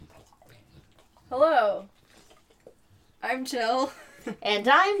Hello. I'm Jill. And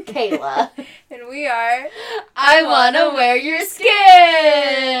I'm Kayla. And we are... I Wanna Wear Your Skin!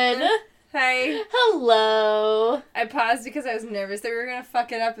 Hi. Hello. I paused because I was nervous that we were going to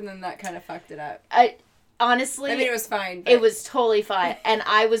fuck it up, and then that kind of fucked it up. Honestly... I mean, it was fine. But... It was totally fine. And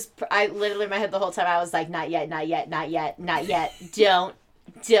I literally in my head the whole time, I was like, not yet, not yet, not yet, not yet. Don't.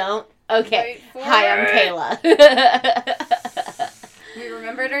 Okay. Hi, I'm Kayla. We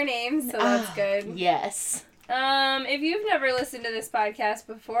remembered our names, so that's good. Yes. If you've never listened to this podcast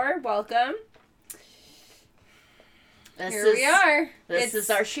before, welcome. Here we are. This is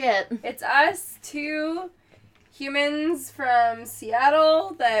our shit. It's us, two humans from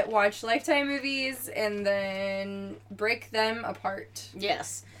Seattle that watch Lifetime movies and then break them apart.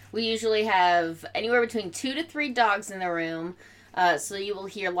 Yes. We usually have anywhere between 2 to 3 dogs in the room. So you will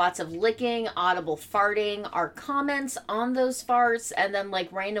hear lots of licking, audible farting, our comments on those farts, and then like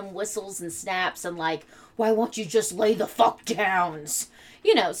random whistles and snaps and like, why won't you just lay the fuck downs?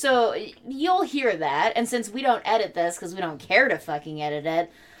 You know, so you'll hear that. And since we don't edit this because we don't care to fucking edit it,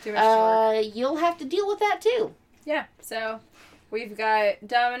 Too much work. You'll have to deal with that too. Yeah, so we've got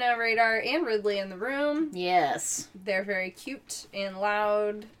Domino, Radar, and Ridley in the room. Yes. They're very cute and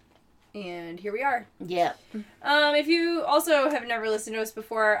loud. And here we are. Yeah. If you also have never listened to us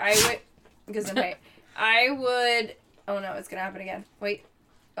before, I would... Because I'm right. I would... Oh, no, it's going to happen again. Wait.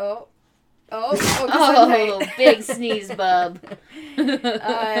 Oh, big sneeze, bub.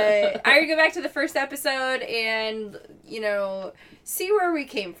 I would go back to the first episode and, see where we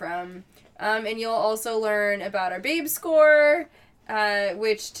came from. And you'll also learn about our babe score,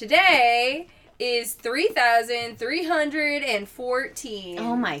 which today... is 3,314.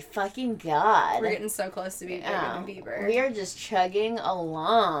 Oh my fucking god. We're getting so close to being bigger than Bieber. We are just chugging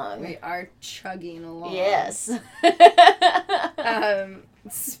along. We are chugging along. Yes.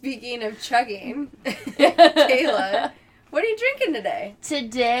 Speaking of chugging, Kayla, what are you drinking today?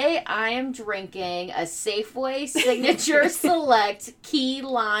 Today I am drinking a Safeway Signature Select Key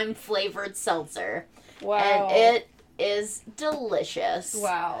Lime flavored seltzer. Wow. And it is delicious.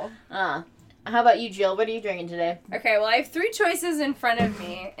 Wow. How about you, Jill? What are you drinking today? Okay, well, I have 3 choices in front of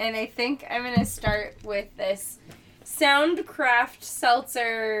me, and I think I'm going to start with this Soundcraft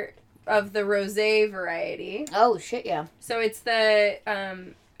seltzer of the rosé variety. Oh, shit, yeah. So it's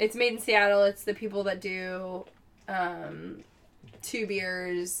it's made in Seattle. It's the people that do 2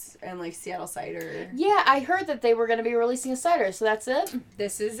 beers and, like, Seattle cider. Yeah, I heard that they were going to be releasing a cider, so that's it.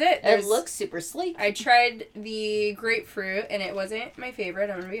 This is it. It looks super sleek. I tried the grapefruit, and it wasn't my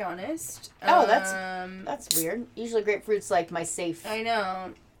favorite, I'm going to be honest. Oh, that's weird. Usually grapefruit's, like, my safe. I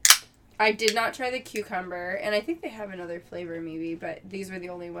know. I did not try the cucumber, and I think they have another flavor, maybe, but these were the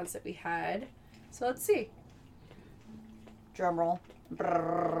only ones that we had. So let's see. Drum roll.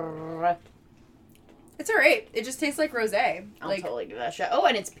 Brrr. It's alright. It just tastes like rosé. I'll totally give that a shot. Oh,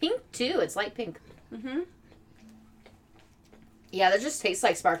 and it's pink, too. It's light pink. Mm-hmm. Yeah, that just tastes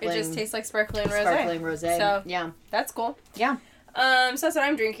like sparkling. It just tastes like sparkling rosé. Sparkling rosé. So, yeah. That's cool. Yeah. So that's what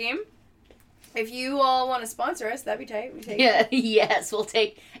I'm drinking. If you all want to sponsor us, that'd be tight. Yes, we'll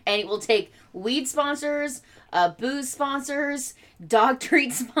take weed sponsors, booze sponsors, dog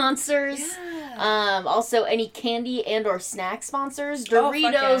treat sponsors. Yeah. Also any candy and or snack sponsors.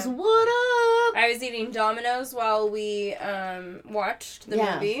 Doritos, what up? I was eating Domino's while we watched the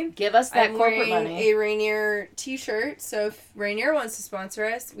movie. Give us that corporate money. I'm wearing a Rainier t-shirt, so if Rainier wants to sponsor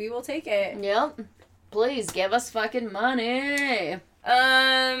us, we will take it. Yep. Please give us fucking money.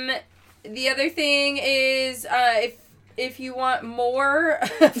 The other thing is, if you want more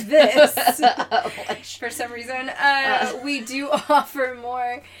of this, for some reason, we do offer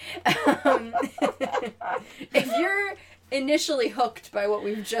more. If you're initially hooked by what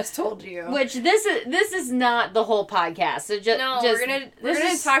we've just told you, which this is not the whole podcast, so we're gonna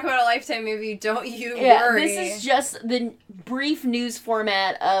talk about a Lifetime movie. Don't you worry. This is just the brief news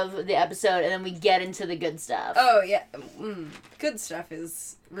format of the episode, and then we get into the good stuff. Oh yeah, good stuff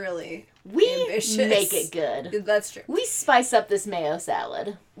is really ambitious. Make it good. That's true. We spice up this mayo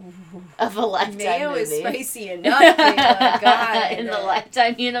salad of a Lifetime mayo movie. Is spicy enough. God, in the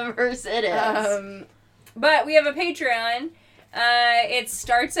Lifetime universe, it is. But we have a Patreon. It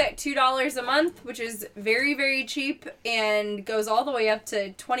starts at $2 a month, which is very, very cheap, and goes all the way up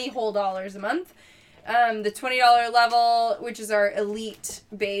to $20 whole a month. The $20 level, which is our elite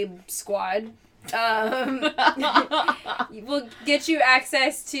babe squad, will get you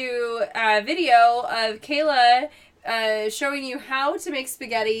access to a video of Kayla showing you how to make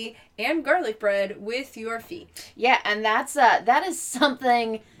spaghetti and garlic bread with your feet. Yeah, and that is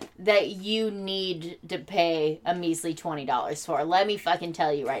something that you need to pay a measly $20 for. Let me fucking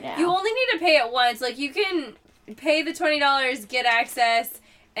tell you right now. You only need to pay it once. Like, you can pay the $20, get access,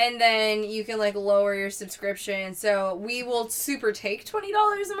 and then you can, like, lower your subscription. So we will super take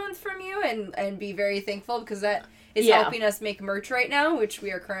 $20 a month from you and be very thankful, because that is helping us make merch right now, which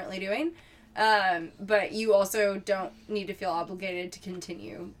we are currently doing. But you also don't need to feel obligated to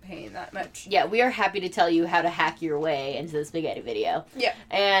continue paying that much. Yeah, we are happy to tell you how to hack your way into the spaghetti video. Yeah.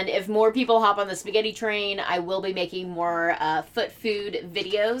 And if more people hop on the spaghetti train, I will be making more foot food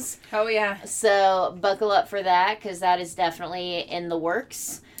videos. Oh, yeah. So buckle up for that, because that is definitely in the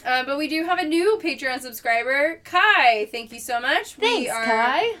works. But we do have a new Patreon subscriber, Kai. Thank you so much. Thanks, we are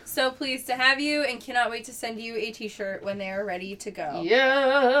Kai. so pleased to have you and cannot wait to send you a t-shirt when they are ready to go.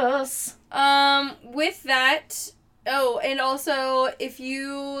 Yes. With that, and also if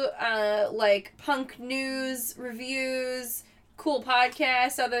you like punk news, reviews, cool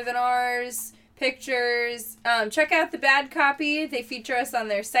podcasts other than ours, pictures, check out The Bad Copy. They feature us on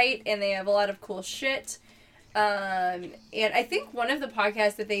their site and they have a lot of cool shit. And I think one of the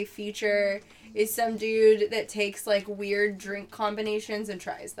podcasts that they feature is some dude that takes, like, weird drink combinations and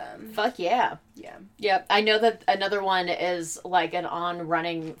tries them. Fuck yeah. Yeah. Yep. I know that another one is, like, an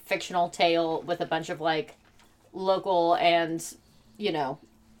on-running fictional tale with a bunch of, like, local and, you know,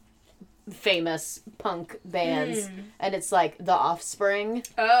 famous punk bands. And it's, like, The Offspring.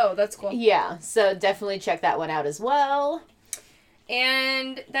 Oh, that's cool. Yeah. So definitely check that one out as well.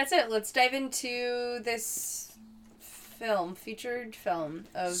 And that's it. Let's dive into this featured film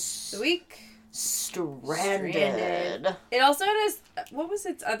of the week. Stranded. It also has, what was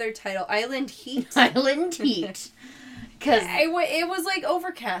its other title? Island Heat? Island Heat. Because it was like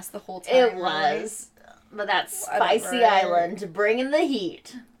overcast the whole time. it was. Right? But that's Spicy Island, bringing the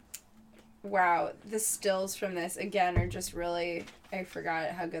heat. Wow. The stills from this, again, are just really, I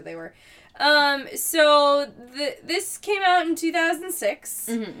forgot how good they were. So this came out in 2006.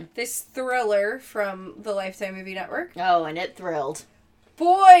 Mm-hmm. This thriller from the Lifetime Movie Network. Oh, and it thrilled.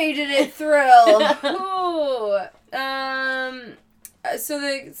 Boy, did it thrill! Ooh. So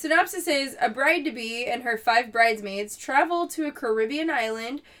the synopsis is, a bride-to-be and her 5 bridesmaids travel to a Caribbean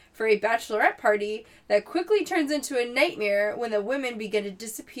island for a bachelorette party that quickly turns into a nightmare when the women begin to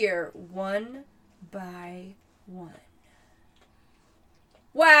disappear one by one.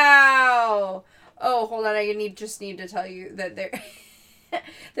 Wow! Oh, hold on. I just need to tell you that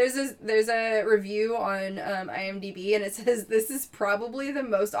there's a review on IMDb, and it says, this is probably the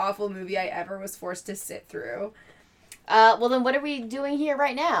most awful movie I ever was forced to sit through. Well, then what are we doing here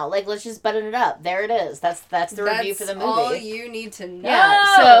right now? Like, let's just button it up. There it is. That's the review for the movie. That's all you need to know.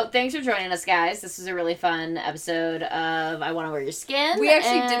 Yeah, so thanks for joining us, guys. This was a really fun episode of I Want to Wear Your Skin. We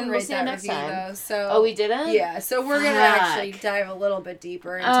actually didn't rate that review, though. So, oh, we didn't? Yeah, so we're going to actually dive a little bit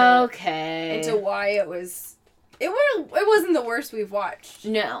deeper into why it was... It wasn't the worst we've watched.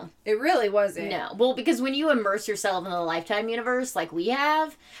 No. It really wasn't. No. Well, because when you immerse yourself in the Lifetime universe like we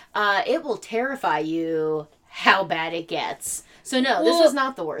have, it will terrify you how bad it gets. So no, this was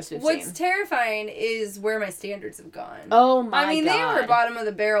not the worst we've seen. What's terrifying is where my standards have gone. Oh my god. I mean, they were bottom of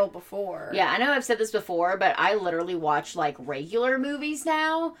the barrel before. Yeah, I know I've said this before, but I literally watch, like, regular movies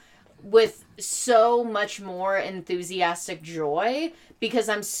now with so much more enthusiastic joy because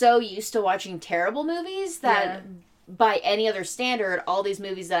I'm so used to watching terrible movies that by any other standard, all these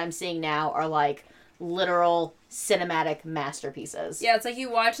movies that I'm seeing now are, like, literal cinematic masterpieces. Yeah, it's like you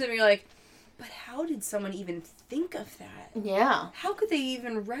watch them and you're like, but how did someone even think of that? Yeah. How could they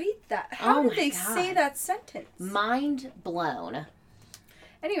even write that? How did they say that sentence? Mind blown.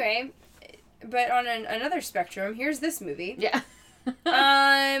 Anyway, but on another spectrum, here's this movie. Yeah.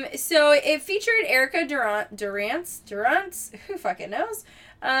 So it featured Erica Durance, who fucking knows?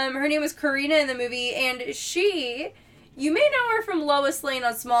 Her name was Karina in the movie, and you may know her from Lois Lane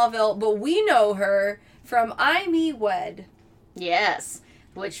on Smallville, but we know her from I Me Wed. Yes.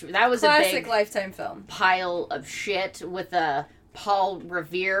 Which, that was classic a big Lifetime film. Pile of shit with a Paul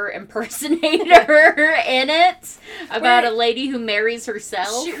Revere impersonator in it about a lady who marries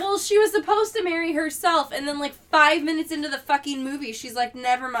herself. She was supposed to marry herself, and then, like, 5 minutes into the fucking movie, she's like,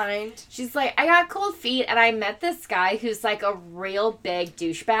 never mind. She's like, I got cold feet, and I met this guy who's, like, a real big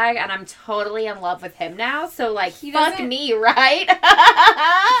douchebag, and I'm totally in love with him now, so, like, fuck me, right?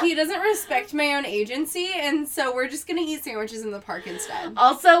 He doesn't respect my own agency, and so we're just gonna eat sandwiches in the park instead.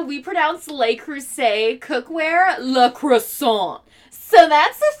 Also, we pronounce Le Creuset cookware Le Croissant. So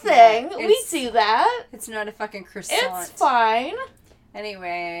that's a thing. We do that. It's not a fucking croissant. It's fine.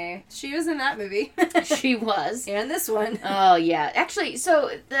 Anyway, she was in that movie. She was. And this one. Oh, yeah. Actually,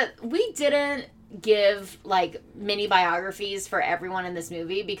 so we didn't give, like, mini biographies for everyone in this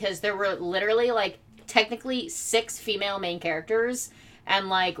movie because there were literally, like, technically 6 female main characters and,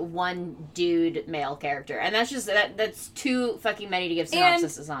 like, 1 dude male character. And that's just, that's too fucking many to give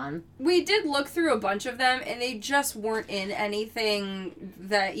synopsises on. We did look through a bunch of them, and they just weren't in anything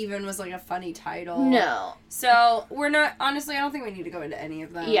that even was, like, a funny title. No. So, we're not, honestly, I don't think we need to go into any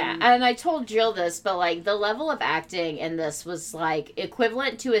of them. Yeah, and I told Jill this, but, like, the level of acting in this was, like,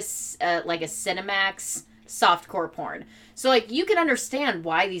 equivalent to a Cinemax softcore porn. So, like, you can understand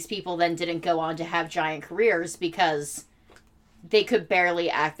why these people then didn't go on to have giant careers, because they could barely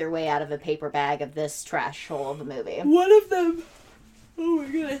act their way out of a paper bag of this trash hole of a movie. One of them, oh my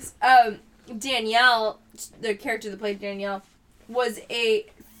goodness, Danielle, the character that played Danielle, was a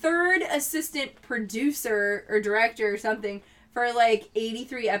 3rd assistant producer or director or something for, like,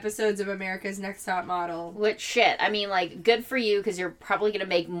 83 episodes of America's Next Top Model. Which, shit, I mean, like, good for you, because you're probably going to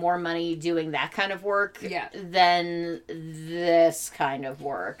make more money doing that kind of work than this kind of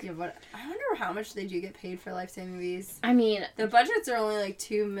work. Yeah, but I wonder how much they do get paid for Lifetime movies. I mean, the budgets are only, like,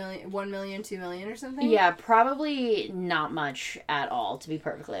 2 million, 1 million, 2 million or something. Yeah, probably not much at all, to be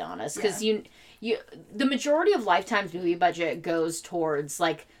perfectly honest. Because the majority of Lifetime's movie budget goes towards,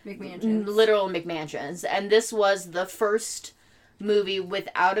 like, McMansions. Literal McMansions. And this was the first movie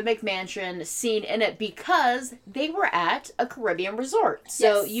without a McMansion scene in it because they were at a Caribbean resort.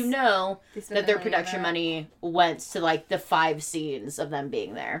 So you know that their production money went to, like, the 5 scenes of them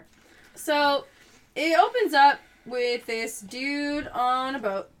being there. So it opens up with this dude on a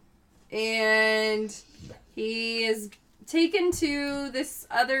boat, and he is taken to this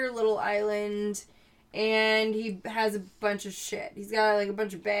other little island, and he has a bunch of shit. He's got, like, a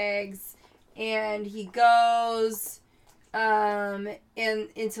bunch of bags, and he goes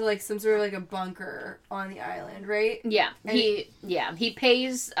into, like, some sort of, like, a bunker on the island, right? Yeah. And he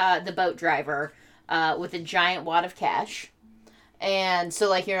pays the boat driver with a giant wad of cash. And so,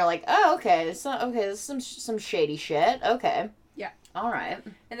 like, you're like, oh, okay, this is some shady shit. Okay. Yeah. All right.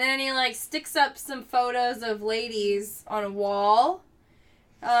 And then he, like, sticks up some photos of ladies on a wall.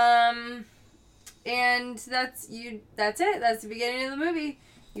 And that's it. That's the beginning of the movie.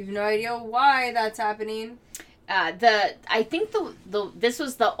 You have no idea why that's happening. I think this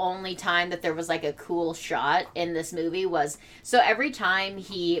was the only time that there was, like, a cool shot in this movie was, so every time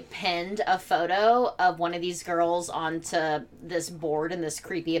he pinned a photo of one of these girls onto this board in this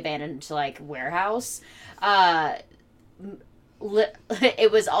creepy abandoned, like, warehouse,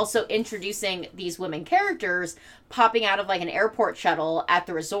 it was also introducing these women characters popping out of, like, an airport shuttle at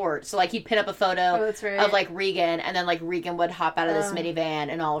the resort. So, like, he'd pin up a photo of, like, Regan, and then, like, Regan would hop out of this minivan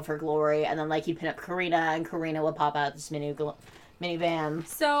in all of her glory, and then, like, he'd pin up Karina, and Karina would pop out of this minivan.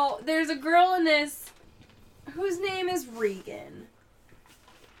 So, there's a girl in this whose name is Regan.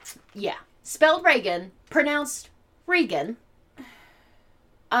 Yeah. Spelled Reagan, pronounced Regan.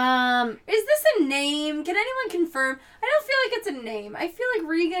 Is this a name? Can anyone confirm? I don't feel like it's a name. I feel like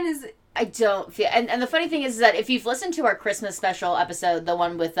Regan is... I don't feel... And the funny thing is that if you've listened to our Christmas special episode, the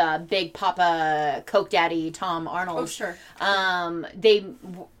one with Big Papa Coke Daddy Tom Arnold. Oh, sure.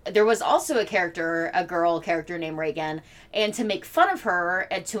 There was also a girl character named Reagan, and to make fun of her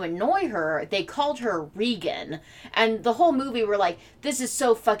and to annoy her, they called her Regan. And the whole movie were like, this is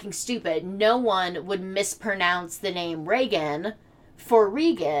so fucking stupid. No one would mispronounce the name Reagan for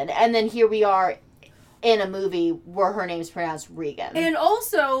Regan, and then here we are in a movie where her name's pronounced Regan. And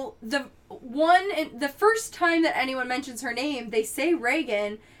also, the first time that anyone mentions her name, they say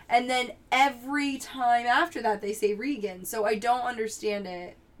Reagan, and then every time after that, they say Regan. So I don't understand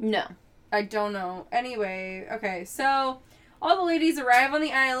it. No. I don't know. Anyway, okay, so all the ladies arrive on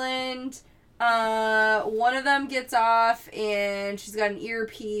the island. One of them gets off, and she's got an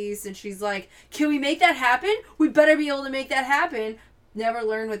earpiece, and she's like, can we make that happen? We better be able to make that happen. Never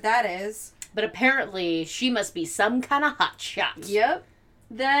learn what that is. But apparently, she must be some kind of hotshot. Yep.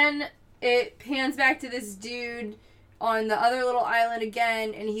 Then it pans back to this dude on the other little island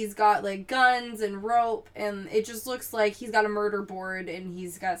again, and he's got, like, guns and rope, and it just looks like he's got a murder board, and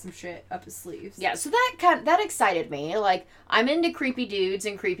he's got some shit up his sleeves. Yeah, so that excited me. Like, I'm into creepy dudes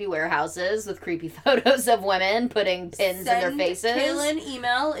in creepy warehouses with creepy photos of women putting pins in their faces. Send Kaylin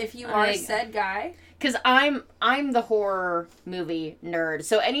email if you are said guy. Because I'm the horror movie nerd.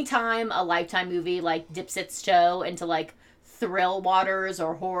 So anytime a Lifetime movie, like, dips its toe into, like, thrill waters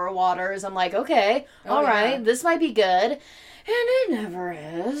or horror waters, I'm like, okay, all right, this might be good. And it never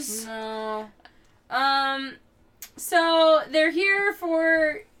is. No. So they're here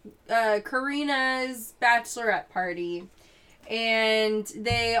for Karina's bachelorette party. And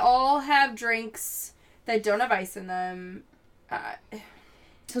they all have drinks that don't have ice in them.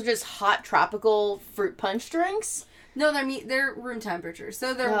 So just hot tropical fruit punch drinks? No, they're room temperature.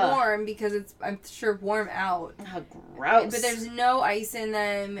 So they're warm because it's, I'm sure, warm out. Oh, gross. But there's no ice in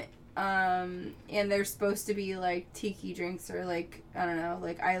them. And they're supposed to be like tiki drinks or like, I don't know,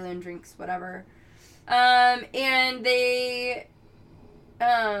 like island drinks, whatever. And they,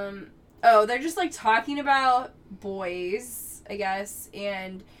 they're just like talking about boys, I guess,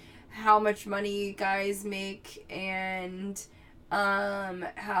 and how much money guys make, and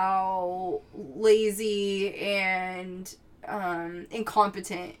how lazy and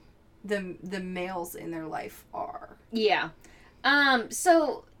incompetent the males in their life are. Yeah.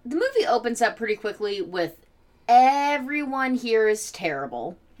 So the movie opens up pretty quickly with everyone here is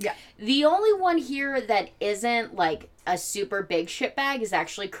terrible. Yeah. The only one here that isn't like a super big shitbag is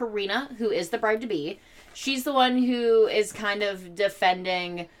actually Karina, who is the bride-to-be. She's the one who is kind of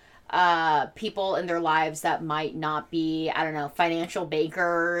defending people in their lives that might not be, I don't know, financial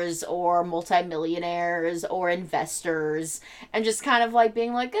bankers or multimillionaires or investors, and just kind of like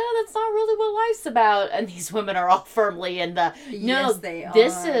being like, oh, that's not really what life's about. And these women are all firmly in the, no, yes,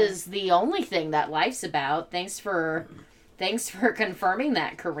 this is the only thing that life's about. Thanks for confirming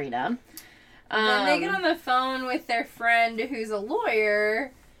that, Karina. Then they get on the phone with their friend who's a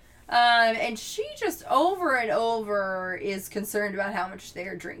lawyer, and she just over and over is concerned about how much they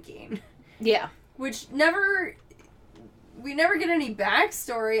are drinking. Yeah. Which we never get any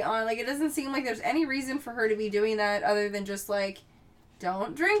backstory on. Like, it doesn't seem like there's any reason for her to be doing that other than just, like,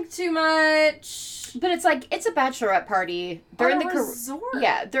 don't drink too much. But it's like, it's a bachelorette party. They're in the resort.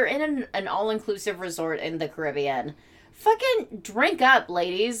 Yeah, they're in an all-inclusive resort in the Caribbean. Fucking drink up,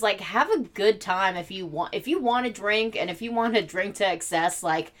 ladies. Like, have a good time if you want to drink, and if you want to drink to excess,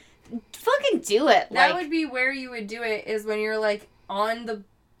 like, fucking do it. That would be where you would do it, is when you're, like,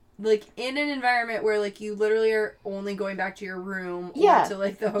 like, in an environment where, like, you literally are only going back to your room or to,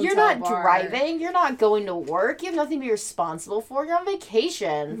 like, the hotel You're not bar. driving. You're not going to work. You have nothing to be responsible for. You're on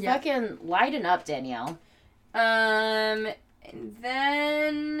vacation. Yeah. Fucking lighten up, Danielle. And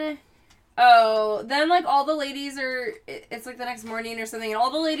then... Oh, then, like, all the ladies are... It's, like, the next morning or something, and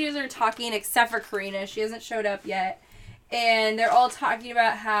all the ladies are talking except for Karina. She hasn't showed up yet. And they're all talking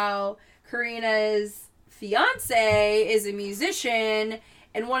about how Karina's fiancé is a musician,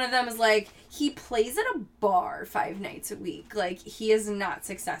 and one of them is like, he plays at a bar 5 nights a week. Like, he is not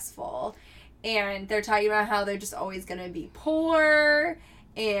successful. And they're talking about how they're just always going to be poor,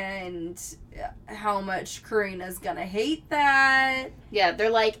 and how much Karina's gonna hate that. Yeah, they're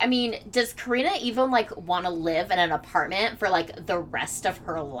like, I mean, does Karina even, like, want to live in an apartment for, like, the rest of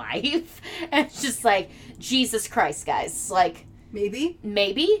her life? And it's just like, Jesus Christ, guys. Like... Maybe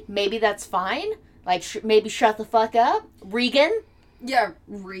that's fine. Like, maybe shut the fuck up. Regan? Yeah,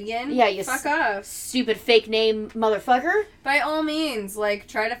 Regan? Yeah, you fuck off. Stupid fake name motherfucker. By all means, like,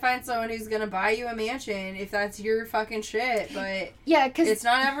 try to find someone who's gonna buy you a mansion if that's your fucking shit, but yeah, cause it's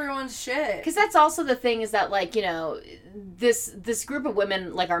not everyone's shit. Because that's also the thing, is that, like, you know, this group of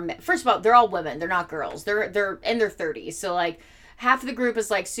women, like, are, first of all, they're all women. They're not girls. They're in their 30s. So, like, half of the group is,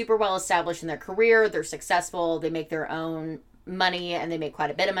 like, super well established in their career. They're successful. They make their own money, and they make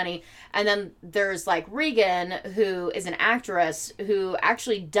quite a bit of money. And then there's, like, Regan, who is an actress who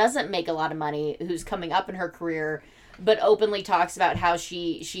actually doesn't make a lot of money, who's coming up in her career, but openly talks about how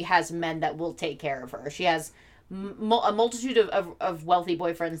she has men that will take care of her. She has a multitude of wealthy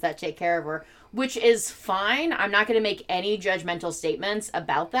boyfriends that take care of her, which is fine. I'm not going to make any judgmental statements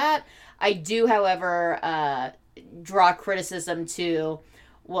about that. I do, however, draw criticism to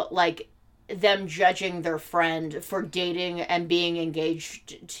what, like, them judging their friend for dating and being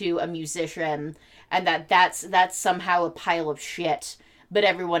engaged to a musician, and that's somehow a pile of shit, but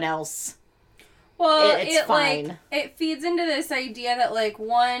everyone else, well, it's fine. Like, it feeds into this idea that, like,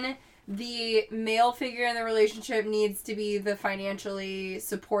 one, the male figure in the relationship needs to be the financially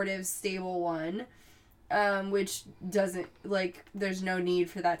supportive, stable one, which doesn't, like, there's no need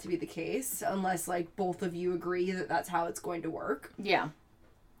for that to be the case unless, like, both of you agree that that's how it's going to work. Yeah.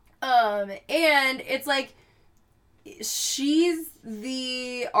 And it's like, she's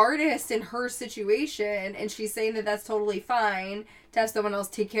the artist in her situation, and she's saying that that's totally fine to have someone else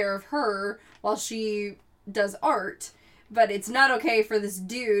take care of her while she does art, but it's not okay for this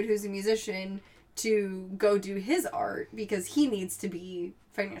dude who's a musician to go do his art because he needs to be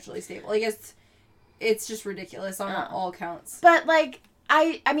financially stable. Like, it's just ridiculous on all counts. But, like,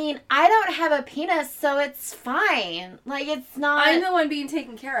 I mean, I don't have a penis, so it's fine. Like, it's not... I'm the one being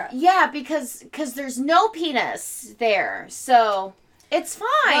taken care of. Yeah, because there's no penis there, so... It's fine.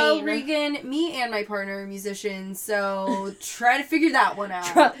 Well, Regan, me and my partner are musicians, so try to figure that one out.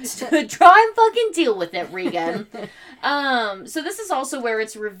 Try and fucking deal with it, Regan. So this is also where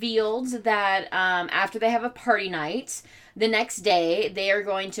it's revealed that after they have a party night, the next day they are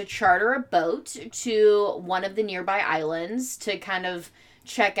going to charter a boat to one of the nearby islands to kind of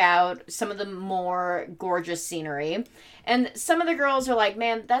check out some of the more gorgeous scenery. And some of the girls are like,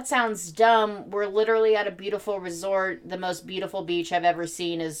 man, that sounds dumb. We're literally at a beautiful resort. The most beautiful beach I've ever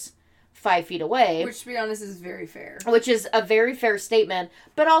seen is 5 feet away. Which, to be honest, is very fair. Which is a very fair statement.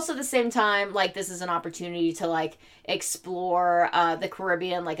 But also at the same time, like, this is an opportunity to, like, explore the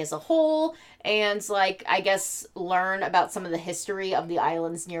Caribbean, like, as a whole. And, like, I guess learn about some of the history of the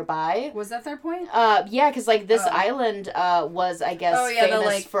islands nearby. Was that their point? Yeah, because, like, this island was, I guess,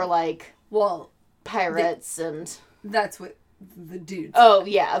 famous for, like, pirates and... That's what the dude said. Oh,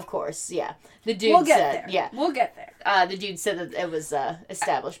 yeah, of course, yeah. The dude we'll get said... there. Yeah. We'll get there. The dude said that it was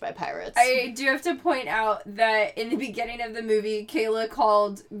established by pirates. I do have to point out that in the beginning of the movie, Kayla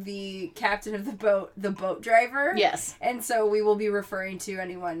called the captain of the boat driver. Yes. And so we will be referring to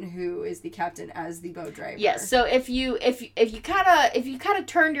anyone who is the captain as the boat driver. Yes. So if you kind of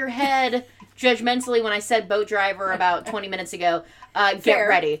turned your head judgmentally when I said boat driver about 20 minutes ago, get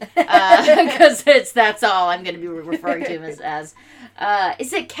ready, because that's all I'm going to be referring to him as.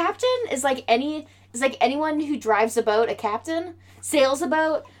 Is it captain? Is anyone who drives a boat a captain? Sails a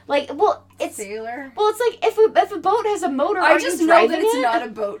boat? It's sailor. Well, it's like if a boat has a motor, I just know that it's not a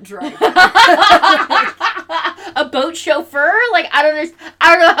boat driver. A boat chauffeur? Like, I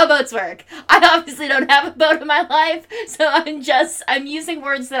don't know how boats work. I obviously don't have a boat in my life, so I'm using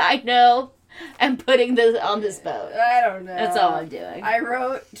words that I know and putting this on this boat. I don't know. That's all I'm doing. I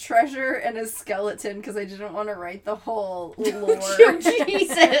wrote treasure and a skeleton because I didn't want to write the whole lore.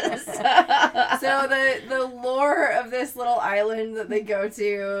 Jesus. So the lore of this little island that they go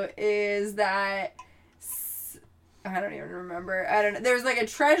to is that I don't even remember. I don't know. There's like a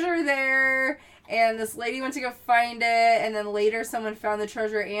treasure there, and this lady went to go find it, and then later someone found the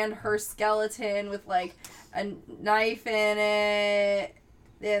treasure and her skeleton with like a knife in it.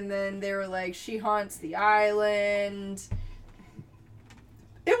 And then they were like, she haunts the island.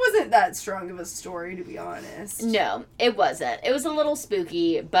 It wasn't that strong of a story, to be honest. No, it wasn't. It was a little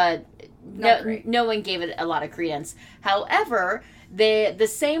spooky, but no one gave it a lot of credence. However, the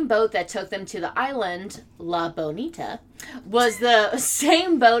same boat that took them to the island, La Bonita, was the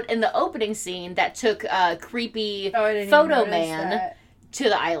same boat in the opening scene that took creepy photo man to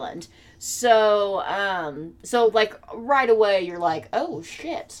the island. So like right away you're like, oh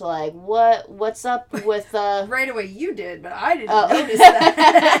shit, like what's up with Right away you did, but I didn't notice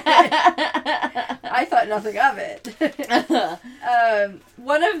that. I thought nothing of it.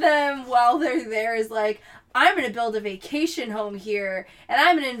 One of them, while they're there, is like, I'm gonna build a vacation home here, and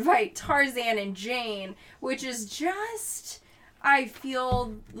I'm gonna invite Tarzan and Jane, which is just, I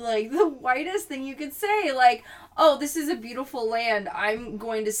feel like the whitest thing you could say. Like, oh, this is a beautiful land. I'm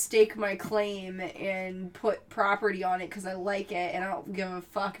going to stake my claim and put property on it because I like it, and I don't give a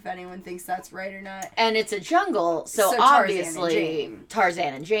fuck if anyone thinks that's right or not. And it's a jungle, so obviously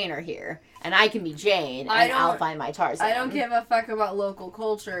Tarzan and Jane are here. And I can be Jane, and I'll find my Tarzan. I don't give a fuck about local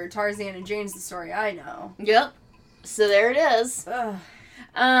culture. Tarzan and Jane's the story I know. Yep. So there it is. Ugh.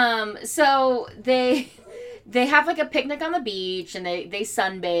 So they have like a picnic on the beach, and they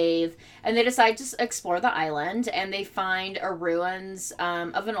sunbathe, and they decide to explore the island, and they find a ruins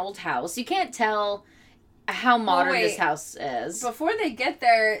of an old house. You can't tell how modern this house is. Before they get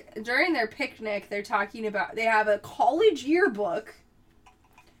there, during their picnic, they're talking about, they have a college yearbook,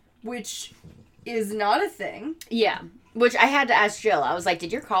 which is not a thing. Yeah. Which I had to ask Jill. I was like,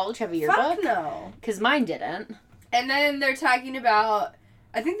 did your college have a yearbook? Fuck no. Because mine didn't. And then they're talking about,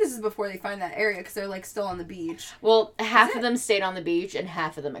 I think this is before they find that area, because they're, like, still on the beach. Well, half of them stayed on the beach, and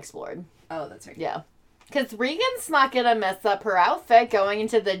half of them explored. Oh, that's right. Yeah. Because Regan's not going to mess up her outfit going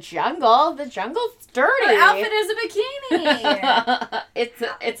into the jungle. The jungle's dirty. Her outfit is a bikini.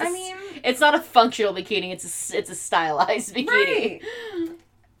 It's not a functional bikini. It's a stylized bikini.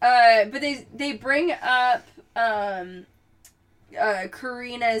 Right. But they bring up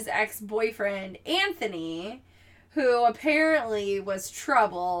Karina's ex-boyfriend, Anthony, who apparently was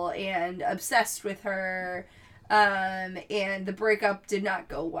trouble and obsessed with her, and the breakup did not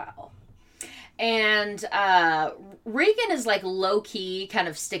go well. And Regan is, like, low-key kind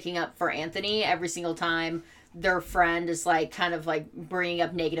of sticking up for Anthony every single time their friend is, like, kind of, like, bringing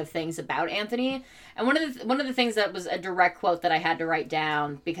up negative things about Anthony. And one of the things that was a direct quote that I had to write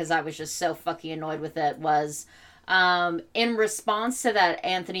down because I was just so fucking annoyed with it was, in response to that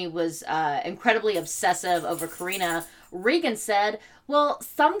Anthony was incredibly obsessive over Karina, Regan said, well,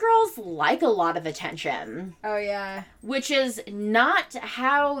 some girls like a lot of attention. Oh, yeah. Which is not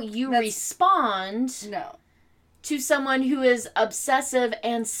how you respond no. to someone who is obsessive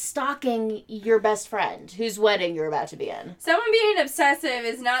and stalking your best friend whose wedding you're about to be in. Someone being obsessive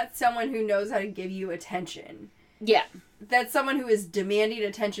is not someone who knows how to give you attention. Yeah. That's someone who is demanding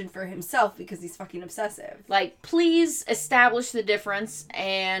attention for himself because he's fucking obsessive. Like, please establish the difference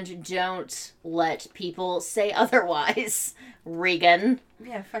and don't let people say otherwise, Regan.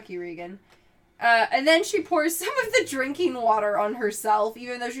 Yeah, fuck you, Regan. And then she pours some of the drinking water on herself,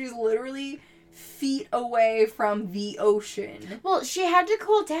 even though she's literally feet away from the ocean. Well, she had to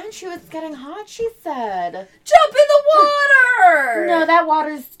cool down. She was getting hot, she said. Jump in the water! No, that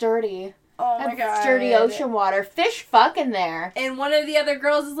water's dirty. Oh my god. That's dirty ocean water. Fish fucking there. And one of the other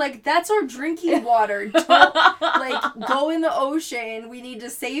girls is like, that's our drinking water. Don't, go in the ocean. We need to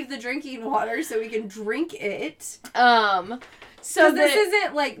save the drinking water so we can drink it. So this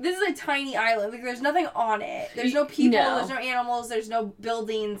isn't, this is a tiny island. Like, there's nothing on it. There's no people, there's no animals, there's no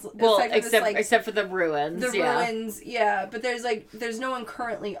buildings. Well, except for the ruins. The ruins, yeah. But there's no one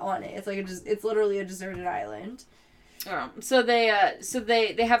currently on it. It's literally a deserted island. So they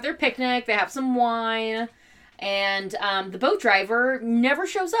have their picnic, they have some wine, and the boat driver never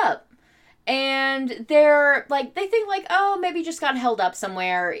shows up. And they're they think oh, maybe he just got held up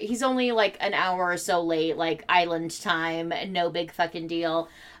somewhere. He's only an hour or so late, island time, no big fucking deal.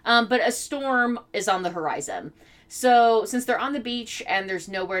 But a storm is on the horizon. So, since they're on the beach and there's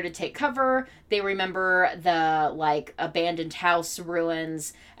nowhere to take cover, they remember the, abandoned house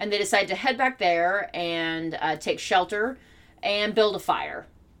ruins, and they decide to head back there and take shelter and build a fire.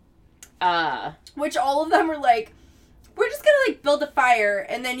 Which all of them are we're just gonna, build a fire,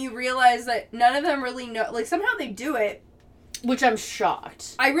 and then you realize that none of them really know, somehow they do it. Which I'm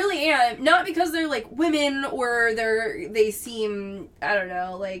shocked. I really am. Not because they're, women, or they seem, I don't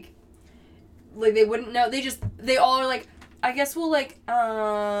know, they wouldn't know. They all are I guess we'll,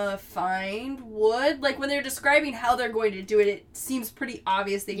 find wood. When they're describing how they're going to do it, it seems pretty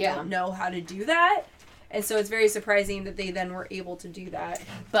obvious they don't know how to do that. And so it's very surprising that they then were able to do that.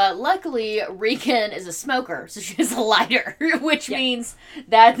 But luckily, Regan is a smoker, so she has a lighter, which means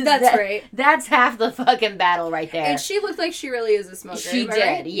that's great. That's half the fucking battle right there. And she looked like she really is a smoker. She did,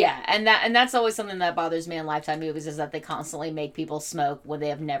 right? Yeah. And that's always something that bothers me in Lifetime movies, is that they constantly make people smoke when they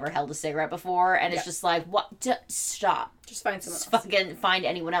have never held a cigarette before, and it's just what? Stop. Just find someone else. Fucking find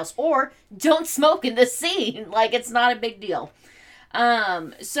anyone else, or don't smoke in this scene. It's not a big deal.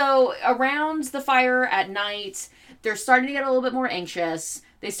 So around the fire at night, they're starting to get a little bit more anxious.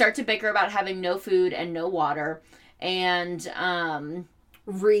 They start to bicker about having no food and no water. And,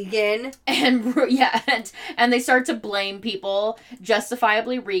 Regan. And they start to blame people,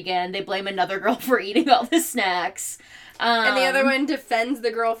 justifiably Regan. They blame another girl for eating all the snacks. And the other one defends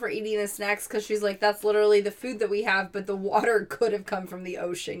the girl for eating the snacks because she's like, that's literally the food that we have, but the water could have come from the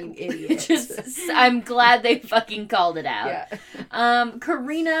ocean, you idiot. I'm glad they fucking called it out. Yeah.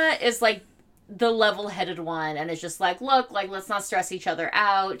 Karina is the level-headed one, and is just look, let's not stress each other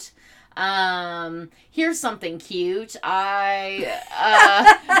out. Here's something cute. My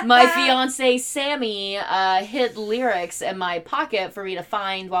fiance Sammy hid lyrics in my pocket for me to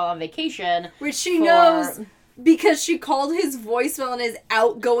find while on vacation. Which she knows because she called his voicemail, and his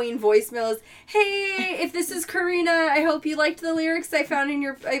outgoing voicemail is, hey, if this is Karina, I hope you liked the lyrics I put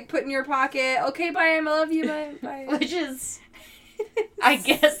in your pocket. Okay, bye, I love you, bye. Which is, I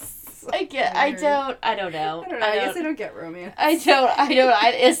guess, I don't know. I guess I don't get romance. Is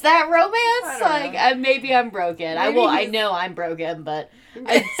that romance? Maybe I'm broken. I know I'm broken, but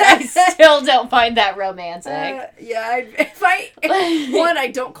I still don't find that romantic. I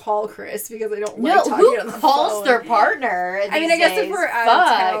don't call Chris because I don't like talking on the phone. Who calls their partner these I guess days? if we're out of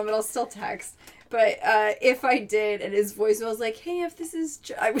town, but I'll still text. But if I did, and his voicemail was like, hey, if this is...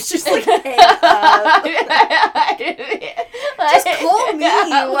 I was just like, hey, just call me.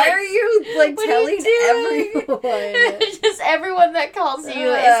 Why are you, telling everyone? Just everyone that calls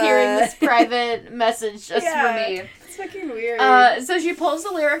you is hearing this private message just for me. It's fucking weird. So she pulls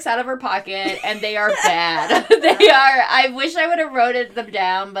the lyrics out of her pocket, and they are bad. They are... I wish I would have wrote them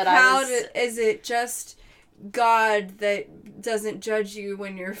down, but is it just God that doesn't judge you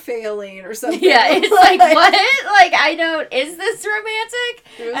when you're failing or something? Yeah, it's what? I don't... Is this romantic?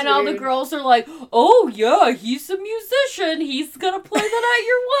 And weird. All the girls are like, oh, yeah, he's a musician. He's gonna play that at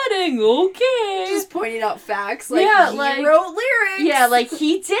your wedding. Okay. Just pointing out facts. He wrote lyrics. Yeah,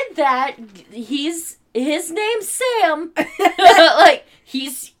 he did that. His name's Sam.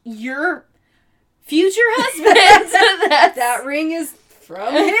 He's your future husband. That ring is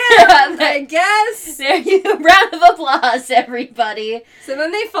from? I guess. There you go. Round of applause, everybody. So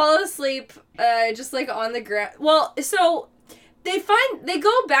then they fall asleep, just like on the ground. Well, so they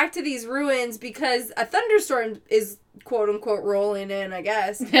go back to these ruins because a thunderstorm is quote unquote rolling in, I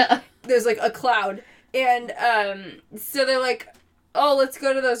guess. Yeah. There's like a cloud. And so they're like, oh, let's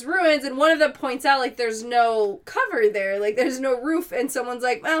go to those ruins. And one of them points out, like, there's no cover there. Like, there's no roof. And someone's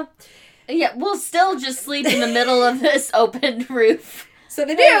like, well... Yeah, we'll still just sleep in the middle of this open roof. So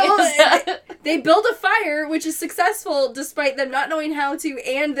they do. They build a fire, which is successful despite them not knowing how to,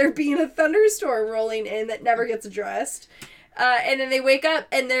 and there being a thunderstorm rolling in that never gets addressed. And then they wake up,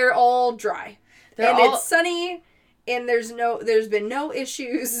 and they're all dry. It's sunny... And there's been no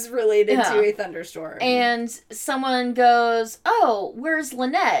issues related to a thunderstorm. And someone goes, oh, where's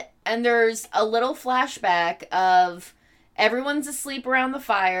Lynette? And there's a little flashback of everyone's asleep around the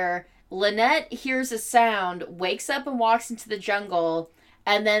fire. Lynette hears a sound, wakes up and walks into the jungle.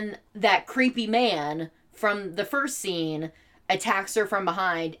 And then that creepy man from the first scene attacks her from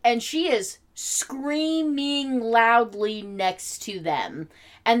behind. And she is screaming loudly next to them.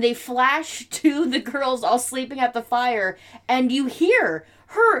 And they flash to the girls all sleeping at the fire, and you hear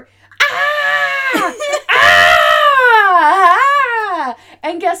her, ah! Ah!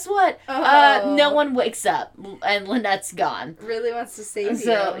 And guess what? No one wakes up, and Lynette's gone. Really wants to save you.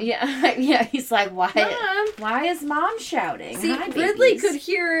 So, yeah, he's like, why is Mom shouting? See, Hi, Ridley babies. could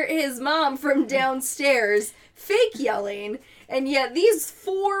hear his mom from downstairs fake yelling, and yet these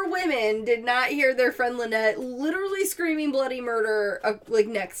 4 women did not hear their friend Lynette literally screaming bloody murder, like,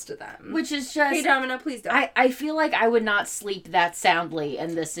 next to them. Which is just... Hey, Domino, please don't. I feel like I would not sleep that soundly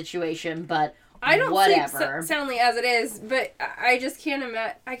in this situation, but I don't whatever. sleep soundly as it is, but I just can't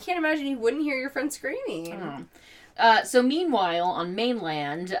imagine... I can't imagine you wouldn't hear your friend screaming. So meanwhile, on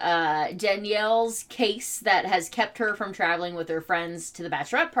mainland, Danielle's case that has kept her from traveling with her friends to the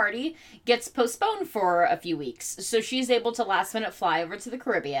bachelorette party gets postponed for a few weeks. So she's able to last minute fly over to the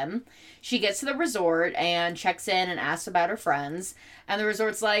Caribbean. She gets to the resort and checks in and asks about her friends. And the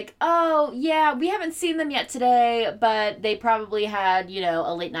resort's like, oh, yeah, we haven't seen them yet today, but they probably had,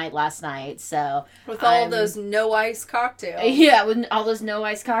 a late night last night, so... With all those no-ice cocktails. Yeah, with all those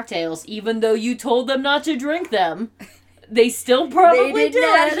no-ice cocktails, even though you told them not to drink them, they still probably did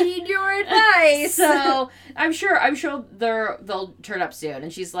not heed your advice. So, I'm sure they'll turn up soon.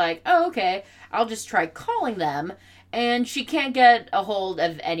 And she's like, oh, okay, I'll just try calling them. And she can't get a hold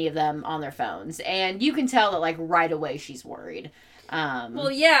of any of them on their phones. And you can tell that, like, right away she's worried.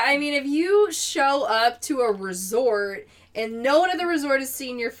 Well, yeah, I mean, if you show up to a resort and no one at the resort has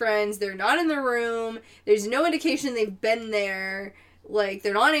seen your friends, they're not in the room, there's no indication they've been there, like,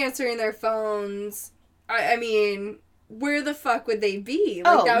 they're not answering their phones, I mean, where the fuck would they be?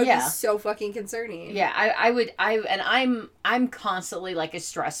 Like, that would be so fucking concerning. Yeah, I'm constantly, like, a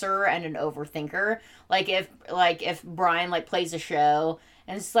stressor and an overthinker. Like, if Brian, like, plays a show...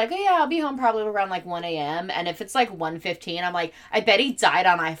 And it's like, oh yeah, I'll be home probably around like 1 a.m. And if it's like 1:15, I'm like, I bet he died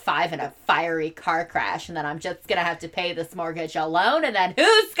on I-5 in a fiery car crash. And then I'm just going to have to pay this mortgage alone. And then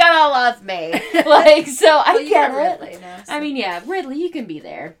who's going to love me? Like, so I get it. Ridley now, so. I mean, yeah, Ridley, you can be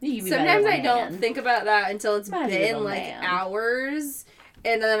there. You can be Sometimes I don't think about that until it's been like hours.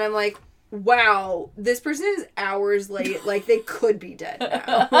 And then I'm like, wow, this person is hours late. Like, they could be dead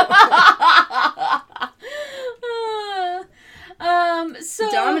now.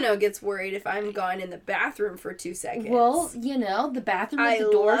 So Domino gets worried if I'm gone in the bathroom for 2 seconds. Well, the bathroom with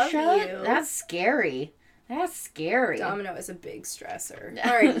the door shut. You. That's scary. Domino is a big stressor.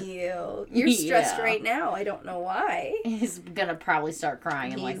 Aren't you? You're stressed right now. I don't know why. He's gonna probably start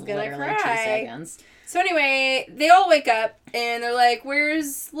crying in like literally 2 cry. seconds. So anyway, they all wake up and they're like,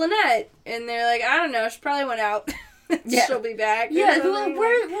 "Where's Lynette?" And they're like, "I don't know. She probably went out." Yeah. She'll be back. Yeah,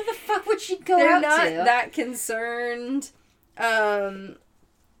 where the fuck would she go out to? They're not that concerned. And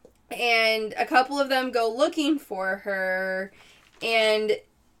a couple of them go looking for her, and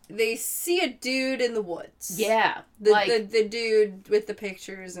they see a dude in the woods. Yeah. The dude with the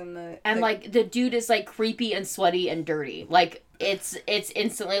pictures and the... And, like, the dude is, like, creepy and sweaty and dirty. Like, it's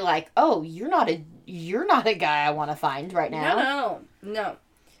instantly like, oh, you're not a guy I want to find right now. No.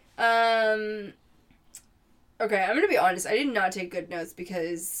 Okay, I'm gonna be honest. I did not take good notes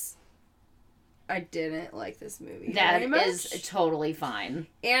because I didn't like this movie very much. That is totally fine.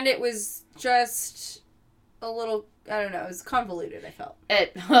 And it was just a little, I don't know, it was convoluted, I felt.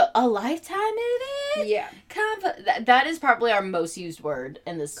 A Lifetime movie? Yeah. That is probably our most used word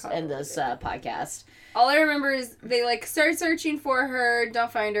in this podcast. All I remember is they, like, start searching for her,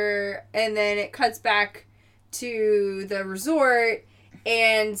 don't find her, and then it cuts back to the resort,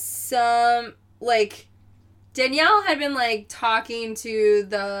 and some, like, Danielle had been, like, talking to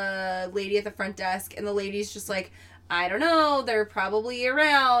the lady at the front desk, and the lady's just like, I don't know, they're probably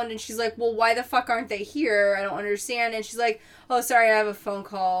around. And she's like, well, why the fuck aren't they here? I don't understand. And she's like, oh, sorry, I have a phone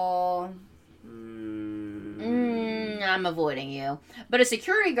call. I'm avoiding you. But a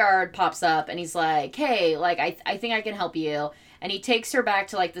security guard pops up, and he's like, hey, like, I think I can help you. And he takes her back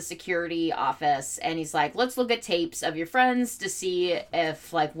to, like, the security office, and he's like, let's look at tapes of your friends to see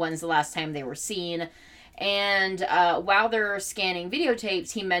if, like, when's the last time they were seen. And while they're scanning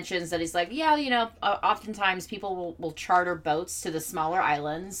videotapes, he mentions that he's like, yeah, you know, oftentimes people will charter boats to the smaller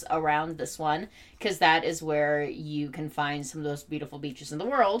islands around this one, because that is where you can find some of those beautiful beaches in the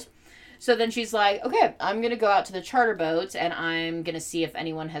world. So then she's like, okay, I'm going to go out to the charter boats, and I'm going to see if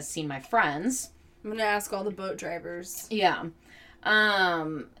anyone has seen my friends. I'm going to ask all the boat drivers. Yeah.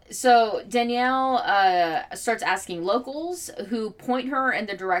 So Danielle starts asking locals, who point her in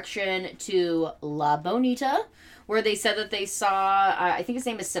the direction to La Bonita, where they said that they saw, I think his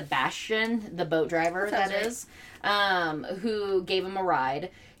name is Sebastian, the boat driver, who gave him a ride.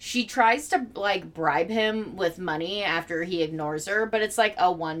 She tries to, like, bribe him with money after he ignores her, but it's like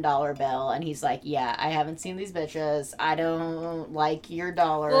a $1 bill, and he's like, yeah, I haven't seen these bitches. I don't like your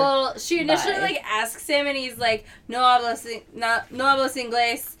dollar. Well, she initially, like, asks him, and he's like, no hablas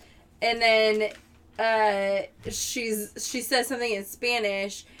inglés, and then she says something in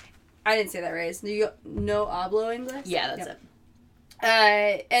Spanish. I didn't say that right. It's no hablo inglés? Yeah, that's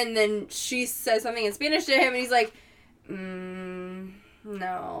it. And then she says something in Spanish to him, and he's like,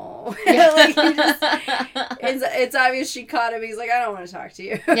 no. Like, he just, it's obvious she caught him. He's like, I don't want to talk to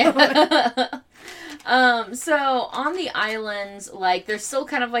you. Yeah. So on the islands, like, they're still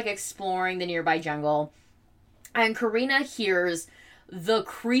kind of, like, exploring the nearby jungle, and Karina hears the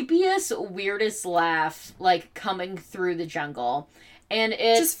creepiest, weirdest laugh, like, coming through the jungle. And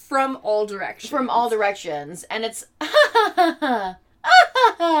it's just from all directions. From all directions. And it's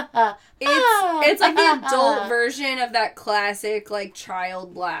it's like the adult version of that classic, like,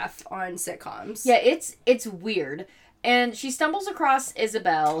 child laugh on sitcoms. Yeah, it's weird. And she stumbles across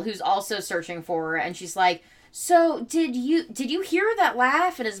Isabel, who's also searching for her, and she's like, so did you hear that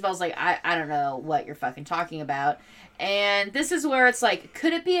laugh? And Isabel's like, I don't know what you're fucking talking about. And this is where it's like,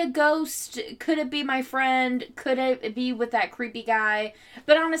 could it be a ghost? Could it be my friend? Could it be with that creepy guy?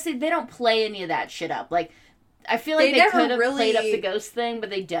 But honestly, they don't play any of that shit up. Like, I feel like they could have played up the ghost thing, but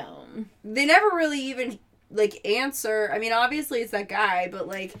they don't. They never really even, like, answer. I mean, obviously it's that guy, but,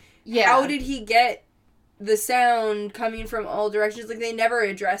 like, yeah. How did he get the sound coming from all directions? Like, they never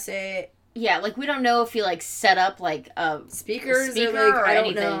address it. Yeah, like, we don't know if he, like, set up, like, a speaker or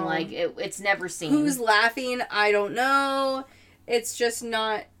anything. Know. Like, it's never seen. Who's laughing? I don't know. It's just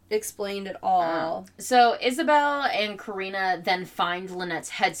not explained at all. So, Isabel and Karina then find Lynette's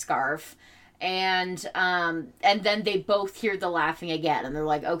headscarf, and then they both hear the laughing again, and they're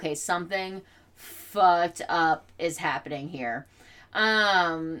like, okay, something fucked up is happening here.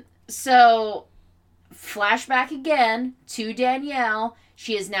 So, flashback again to Danielle.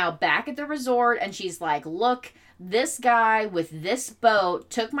 She is now back at the resort, and she's like, look, this guy with this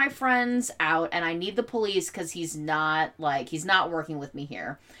boat took my friends out, and I need the police because he's not working with me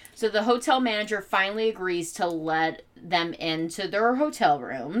here. So the hotel manager finally agrees to let them into their hotel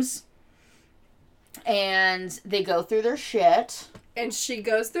rooms, and they go through their shit. And she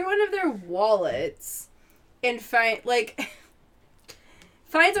goes through one of their wallets and finds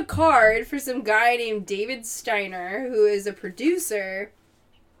a card for some guy named David Steiner, who is a producer.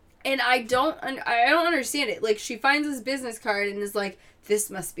 And I don't understand it. Like, she finds this business card and is like, this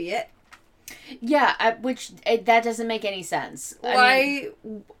must be it. Yeah, that doesn't make any sense. Why?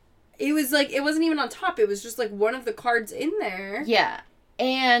 It was like, it wasn't even on top. It was just like one of the cards in there. Yeah.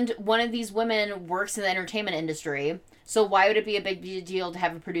 And one of these women works in the entertainment industry. So why would it be a big deal to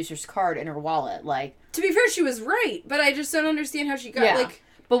have a producer's card in her wallet? Like, to be fair, she was right. But I just don't understand how she got, like...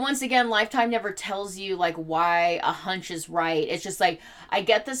 But once again, Lifetime never tells you, like, why a hunch is right. It's just like, I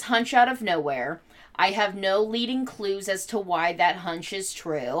get this hunch out of nowhere. I have no leading clues as to why that hunch is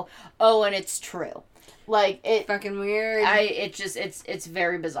true. Oh, and it's true. Like, it... Fucking weird. It's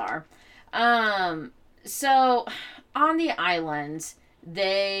very bizarre. So, on the island,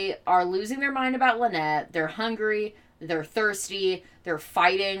 they are losing their mind about Lynette. They're hungry. They're thirsty. They're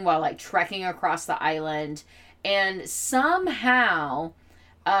fighting while, like, trekking across the island. And somehow...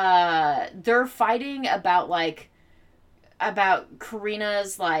 they're fighting about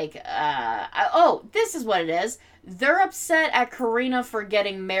Karina's, this is what it is. They're upset at Karina for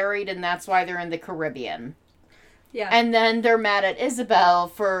getting married, and that's why they're in the Caribbean. Yeah. And then they're mad at Isabel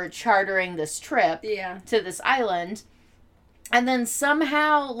for chartering this trip to this island. And then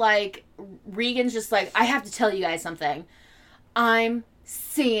somehow, like, Regan's just like, I have to tell you guys something. I'm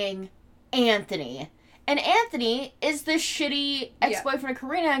seeing Anthony. And Anthony is the shitty ex-boyfriend of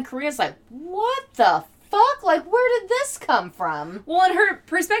Karina, and Karina's like, what the fuck? Like, where did this come from? Well, and her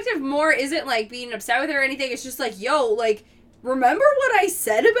perspective more isn't, like, being upset with her or anything. It's just like, yo, like, remember what I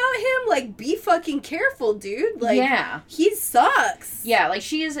said about him? Like, be fucking careful, dude. Like, yeah. He sucks. Yeah, like,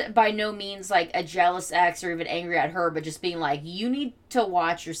 she is by no means, like, a jealous ex or even angry at her, but just being like, you need to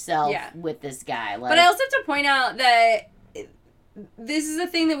watch yourself with this guy. Like, but I also have to point out that this is a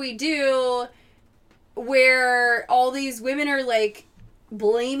thing that we do where all these women are, like,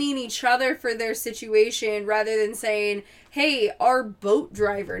 blaming each other for their situation rather than saying, hey, our boat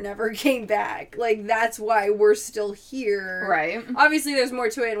driver never came back. Like, that's why we're still here. Right. Obviously, there's more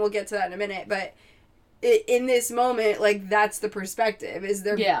to it, and we'll get to that in a minute, but in this moment, like, that's the perspective, is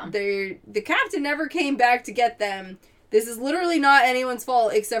the captain never came back to get them. This is literally not anyone's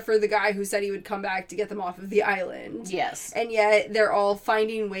fault except for the guy who said he would come back to get them off of the island. Yes. And yet they're all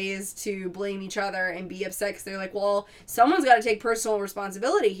finding ways to blame each other and be upset because they're like, well, someone's got to take personal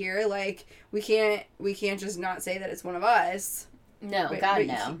responsibility here. Like, we can't just not say that it's one of us. No, but, God, but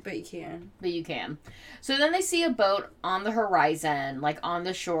no. But you can. But you can. So then they see a boat on the horizon, like on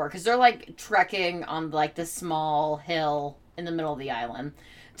the shore, because they're like trekking on like this small hill in the middle of the island.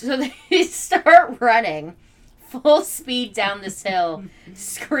 So they start running full speed down this hill,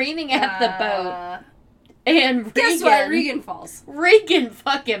 screaming at the boat. And guess what? Regan falls. Regan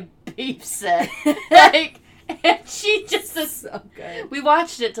fucking beeps it. Like, and she just is so good. We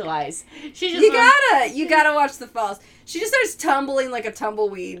watched it twice. She just you gotta watch the falls. She just starts tumbling like a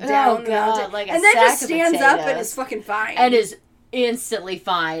tumbleweed down the mountain, like and then just stands up and is fucking fine. And is instantly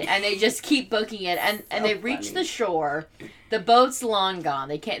fine. And they just keep booking it, and they reach the shore. The boat's long gone.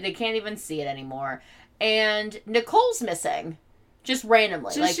 They can't even see it anymore. And Nicole's missing. Just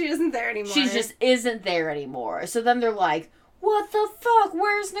randomly. Like, she isn't there anymore. She just isn't there anymore. So then they're like, what the fuck?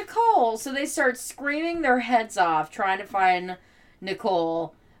 Where's Nicole? So they start screaming their heads off trying to find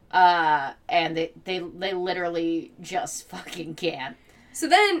Nicole. And they literally just fucking can't. So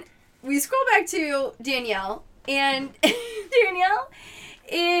then we scroll back to Danielle. And Danielle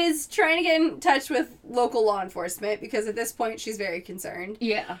is trying to get in touch with local law enforcement because at this point she's very concerned.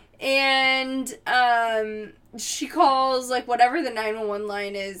 Yeah. And she calls like whatever the 911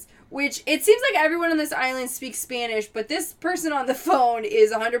 line is, which it seems like everyone on this island speaks Spanish, but this person on the phone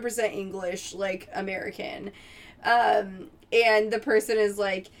is 100% English, like American. And the person is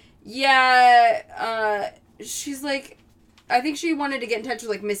like, she's like, I think she wanted to get in touch with,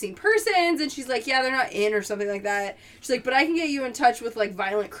 like, missing persons, and she's like, yeah, they're not in, or something like that. She's like, but I can get you in touch with, like,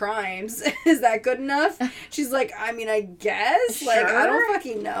 violent crimes. Is that good enough? She's like, I mean, I guess. Sure. Like, I don't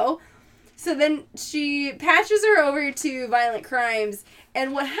fucking know. So then she patches her over to violent crimes,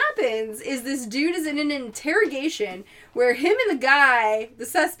 and what happens is this dude is in an interrogation where him and the guy, the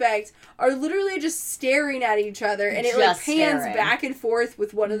suspect, are literally just staring at each other, and it, like, pans back and forth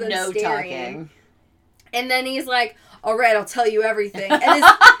with one of them staring. Talking. And then he's like, all right, I'll tell you everything.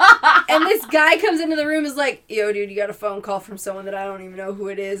 And this guy comes into the room and is like, yo, dude, you got a phone call from someone that I don't even know who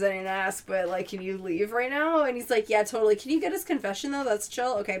it is. I didn't ask, but, like, can you leave right now? And he's like, yeah, totally. Can you get his confession, though? That's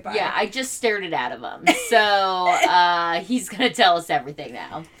chill. Okay, bye. Yeah, I just stared it out of him. So, he's going to tell us everything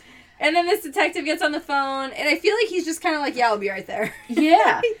now. And then this detective gets on the phone, and I feel like he's just kind of like, yeah, I'll be right there.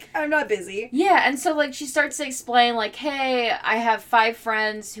 Yeah. Like, I'm not busy. Yeah, and so, like, she starts to explain, like, hey, I have 5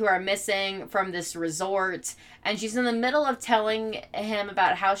 friends who are missing from this resort, and she's in the middle of telling him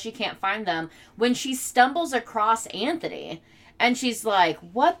about how she can't find them when she stumbles across Anthony, and she's like,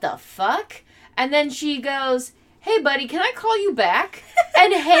 what the fuck? And then she goes, hey, buddy, can I call you back?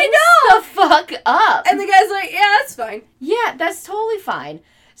 And hangs the fuck up. And the guy's like, yeah, that's fine. Yeah, that's totally fine.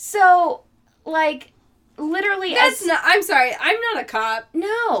 So, like, literally... I'm sorry, I'm not a cop.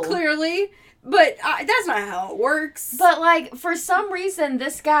 No. Clearly. But that's not how it works. But, like, for some reason,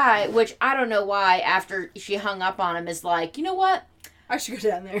 this guy, which I don't know why, after she hung up on him, is like, you know what? I should go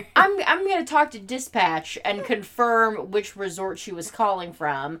down there. I'm going to talk to dispatch and confirm which resort she was calling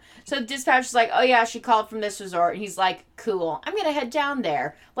from. So dispatch is like, oh, yeah, she called from this resort. And he's like, cool. I'm going to head down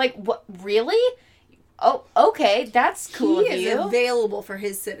there. Like, what? Really? Oh, okay, that's cool of you. He is available for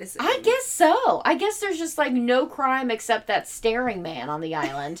his citizens. I guess so. I guess there's just, like, no crime except that staring man on the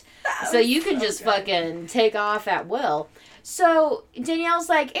island. So you can just fucking take off at will. So Danielle's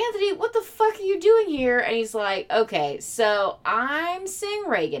like, Anthony, what the fuck are you doing here? And he's like, okay, so I'm seeing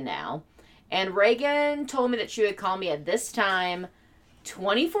Regan now. And Regan told me that she would call me at this time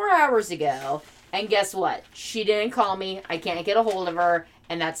 24 hours ago. And guess what? She didn't call me. I can't get a hold of her.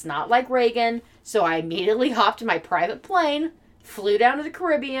 And that's not like Regan. So I immediately hopped in my private plane flew down to the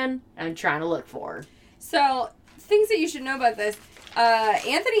Caribbean, and I'm trying to look for her. So, things that you should know about this.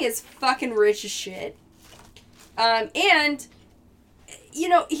 Anthony is fucking rich as shit. And, you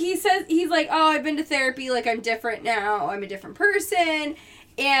know, he says, he's like, oh, I've been to therapy, like, I'm different now, I'm a different person.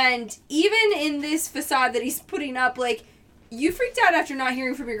 And even in this facade that he's putting up, like, you freaked out after not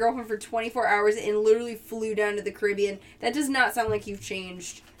hearing from your girlfriend for 24 hours and literally flew down to the Caribbean. That does not sound like you've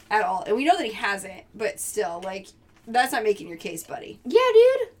changed at all. And we know that he hasn't, but still, like, that's not making your case, buddy. Yeah,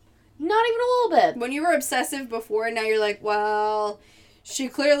 dude. Not even a little bit. When you were obsessive before, and now you're like, well, she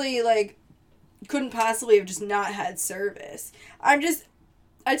clearly, like, couldn't possibly have just not had service.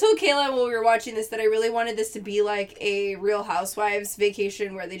 I told Kayla when we were watching this that I really wanted this to be like a Real Housewives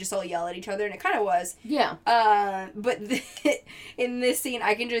vacation where they just all yell at each other, and it kind of was. Yeah. But in this scene,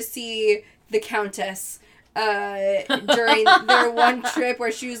 I can just see the Countess during their one trip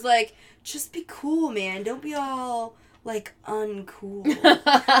where she was like, just be cool, man. Don't be all, like, uncool.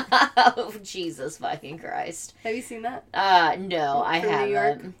 Oh, Jesus fucking Christ. Have you seen that? No, I From haven't. New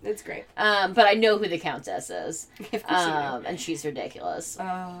York? It's great. But I know who the Countess is. Of course you do. And she's ridiculous.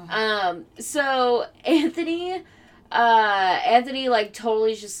 Oh. So Anthony, like,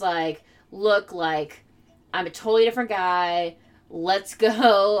 totally just like, look, like, I'm a totally different guy. Let's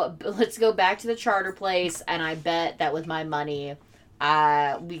go back to the charter place, and I bet that with my money,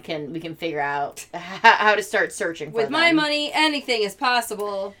 we can figure out how to start searching for With them. my money, anything is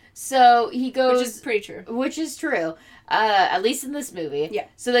possible. So he goes... Which is pretty true. Which is true. At least in this movie. Yeah.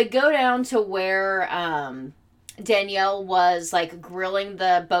 So they go down to where Danielle was, like, grilling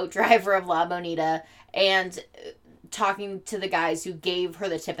the boat driver of La Bonita and talking to the guys who gave her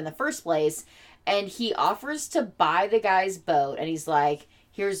the tip in the first place. And he offers to buy the guy's boat. And he's like,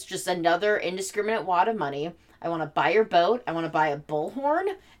 here's just another indiscriminate wad of money. I want to buy your boat. I want to buy a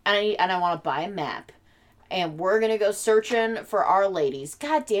bullhorn. And I want to buy a map. And we're going to go searching for our ladies.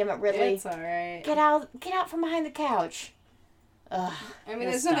 God damn it, Ridley. It's alright. Get out from behind the couch. Ugh. I mean,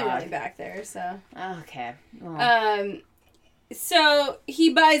 there's nothing really back there, so. Okay. Well. So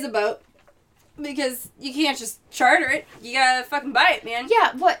he buys a boat because you can't just charter it. You gotta fucking buy it, man.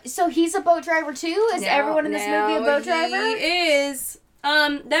 Yeah, what? So he's a boat driver too? Is everyone in this movie a boat driver? He is.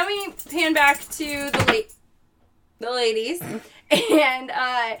 Then we pan back to the ladies, and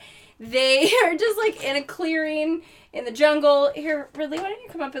they are just like in a clearing in the jungle. Here, Ridley, why don't you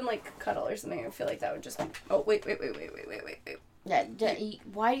come up and like cuddle or something? I feel like that would just. Oh wait. Yeah.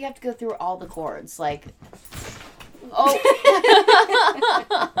 Why do you have to go through all the chords? Like. Oh.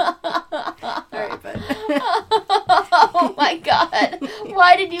 Alright, bud. Oh my God.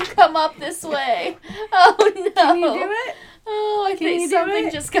 Why did you come up this way? Oh no. Can you do it? Oh, I Can you think do something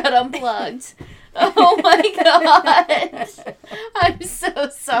it? just got unplugged. Oh my God. I'm so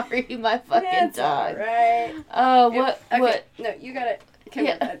sorry, my fucking That's dog. alright. Oh, what? Okay. What? No, you got it. Come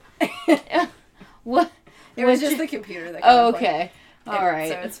Yeah. here, What? bud. It was just the computer that got Oh, unplugged. okay. All right.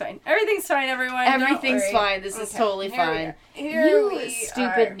 So it's fine. Everything's fine, everyone. Everything's Don't worry. fine. This is Okay, totally here we fine. go. Here You we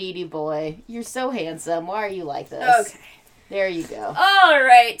stupid are. needy boy. You're so handsome. Why are you like this? Okay. There you go. All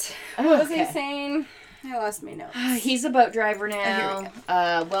right. What was I Okay. saying? I lost my notes. He's a boat driver here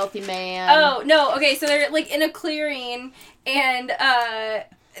now. Wealthy man. Oh, no. Okay, so they're like in a clearing and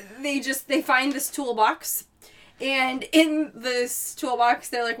they find this toolbox. And in this toolbox,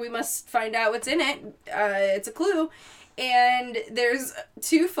 they're like, we must find out what's in it. It's a clue. And there's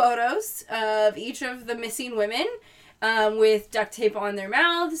 2 photos of each of the missing women with duct tape on their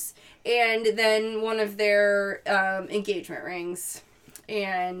mouths. And then one of their engagement rings.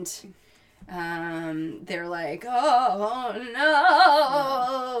 And they're like, oh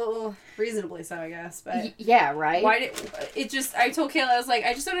no. Reasonably so, I guess. But yeah, right? why did it just? I told Kayla, I was like,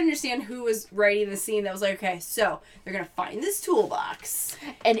 I just don't understand who was writing the scene that was like, okay, so they're gonna find this toolbox,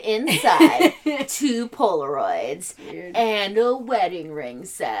 And inside, 2 Polaroids Weird. and a wedding ring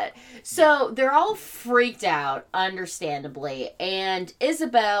set. So they're all freaked out, understandably. And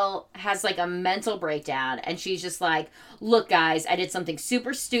Isabel has like a mental breakdown, and she's just like, look, guys, I did something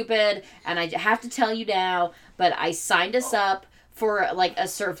super stupid, and I have to tell you now, but I signed us up for like a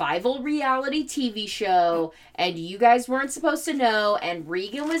survival reality TV show, and you guys weren't supposed to know, and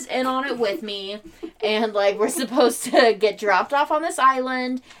Regan was in on it with me, and like we're supposed to get dropped off on this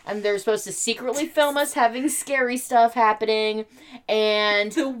island, and they're supposed to secretly film us having scary stuff happening,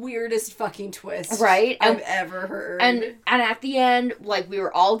 and The weirdest fucking twist, right, I've ever heard. and at the end, like, we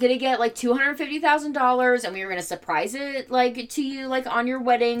were all gonna get like $250,000, and we were gonna surprise it like to you like on your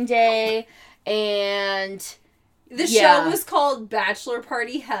wedding day, and the yeah. show was called Bachelor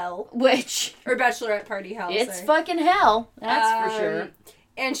Party Hell, which or Bachelorette Party Hell. it's sorry. fucking hell, that's for sure.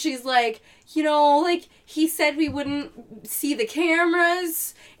 And she's like, you know, like, he said we wouldn't see the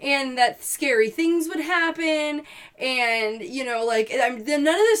cameras and that scary things would happen. And, you know, like, none of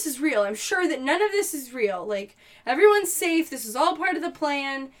this is real. I'm sure that none of this is real. Like, everyone's safe. This is all part of the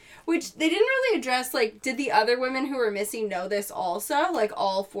plan. Which they didn't really address, like, did the other women who were missing know this also? Like,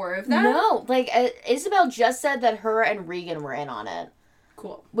 all 4 of them? No. Like, Isabel just said that her and Regan were in on it.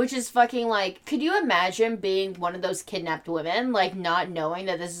 Cool. Which is fucking, like, could you imagine being one of those kidnapped women, like, not knowing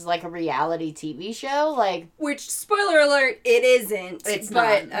that this is, like, a reality TV show? Like... Which, spoiler alert, it isn't. It's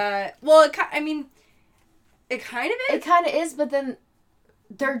but, not. Well, it kind of is. It kind of is, but then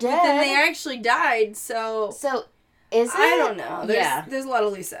they're dead. But then they actually died, so... So... Is it? I don't know. There's a lot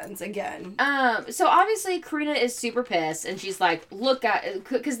of loose ends again. So obviously Karina is super pissed, and she's like, "Look,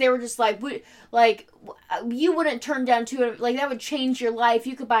 because they were just like, you wouldn't turn down like that would change your life.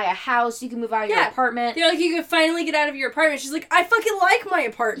 You could buy a house, you could move out of your apartment. They're like, you could finally get out of your apartment." She's like, "I fucking like my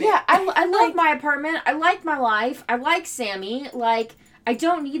apartment. Yeah, I love my apartment. I like my life. I like Sammy. Like, I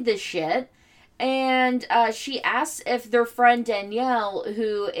don't need this shit." And she asks if their friend Danielle,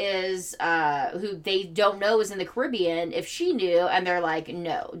 who they don't know is in the Caribbean, if she knew, and they're like,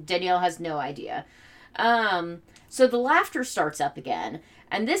 no, Danielle has no idea. So the laughter starts up again,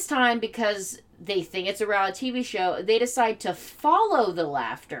 and this time, because they think it's a reality TV show, they decide to follow the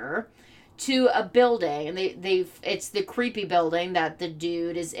laughter to a building, and it's the creepy building that the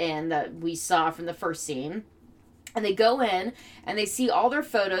dude is in that we saw from the first scene. And they go in, and they see all their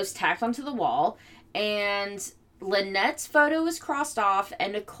photos tacked onto the wall, and Lynette's photo is crossed off,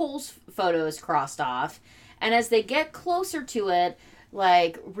 and Nicole's photo is crossed off. And as they get closer to it,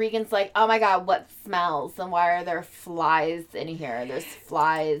 like, Regan's like, oh my god, what smells? And why are there flies in here? There's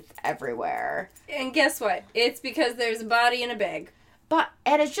flies everywhere. And guess what? It's because there's a body in a bag.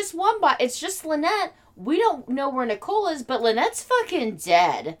 And it's just one body. It's just Lynette. We don't know where Nicole is, but Lynette's fucking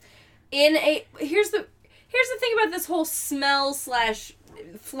dead. Here's the thing about this whole smell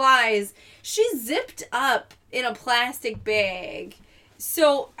 / flies. She's zipped up in a plastic bag.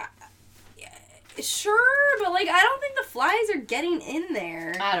 So, sure, but, like, I don't think the flies are getting in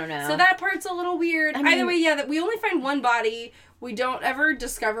there. I don't know. So that part's a little weird. I mean, either way, yeah, that we only find one body. We don't ever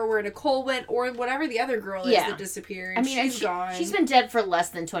discover where Nicole went or whatever the other girl is that disappeared. I mean, she's gone. She's been dead for less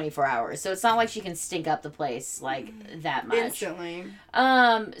than 24 hours, so it's not like she can stink up the place, like, that much. Instantly.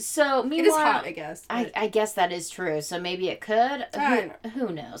 So, meanwhile... It is hot, I guess. I guess that is true, so maybe it could. Who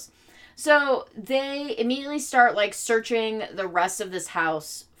knows? So, they immediately start, like, searching the rest of this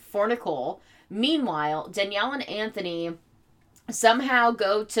house for Nicole. Meanwhile, Danielle and Anthony somehow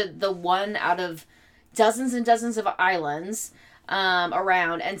go to the one out of dozens and dozens of islands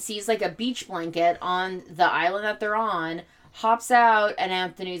around and sees like a beach blanket on the island that they're on, hops out, and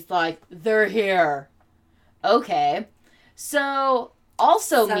Anthony's like, they're here. Okay. So,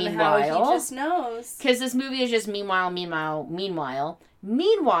 also somehow meanwhile... he just knows. Because this movie is just meanwhile.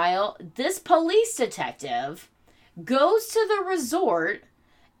 Meanwhile, this police detective goes to the resort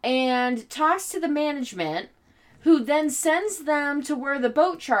and talks to the management, who then sends them to where the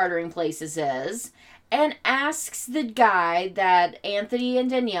boat chartering places is, and asks the guy that Anthony and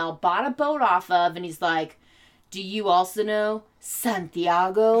Danielle bought a boat off of, and he's like, do you also know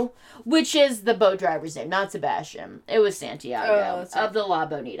Santiago? Which is the boat driver's name, not Sebastian. It was Santiago of the La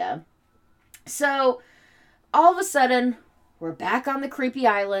Bonita. So, all of a sudden, we're back on the creepy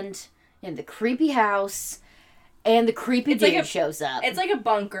island, in the creepy house, and the creepy dude shows up. It's like a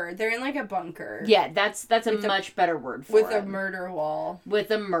bunker. They're in like a bunker. Yeah, that's a much better word for it. With a murder wall.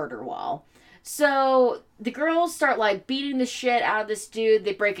 With a murder wall. So, the girls start, like, beating the shit out of this dude.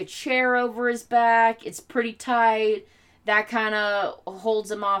 They break a chair over his back. It's pretty tight. That kind of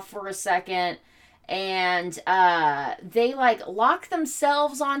holds him off for a second. And, they, like, lock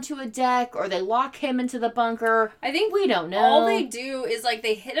themselves onto a deck, or they lock him into the bunker. I think we don't know. All they do is, like,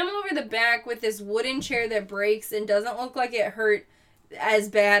 they hit him over the back with this wooden chair that breaks and doesn't look like it hurt as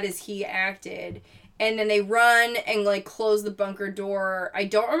bad as he acted. And then they run and, like, close the bunker door. I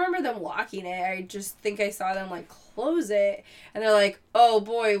don't remember them locking it. I just think I saw them, like, close it. And they're like, oh,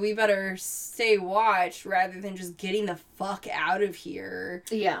 boy, we better stay watch rather than just getting the fuck out of here.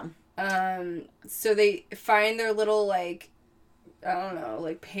 Yeah. So they find their little, like, I don't know,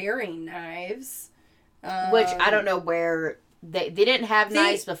 like, paring knives. Which I don't know where... They didn't have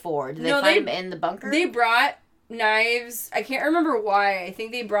knives before. Did they find them in the bunker? They brought knives. I can't remember why. I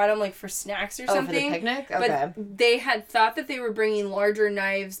think they brought them like for snacks or something. For the picnic? Okay. But they had thought that they were bringing larger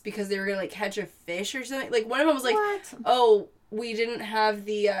knives because they were going to like catch a fish or something. Like one of them was like, what? Oh, we didn't have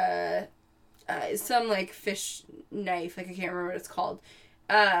the some like fish knife. Like I can't remember what it's called.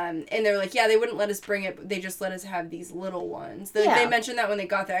 And they're like, yeah, they wouldn't let us bring it, but they just let us have these little ones. They mentioned that when they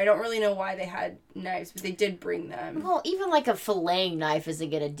got there. I don't really know why they had knives, but they did bring them. Well, even like a filleting knife isn't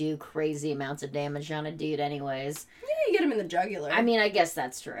going to do crazy amounts of damage on a dude anyways. Yeah, you get them in the jugular. I mean, I guess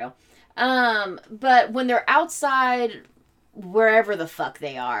that's true. But when they're outside, wherever the fuck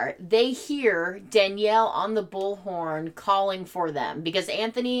they are, they hear Danielle on the bullhorn calling for them. Because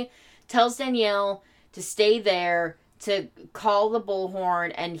Anthony tells Danielle to stay there to call the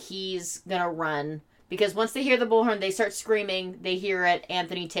bullhorn, and he's gonna run. Because once they hear the bullhorn, they start screaming, they hear it,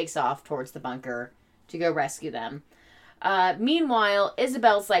 Anthony takes off towards the bunker to go rescue them. Meanwhile,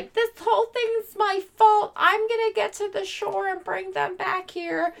 Isabel's like, this whole thing's my fault. I'm gonna get to the shore and bring them back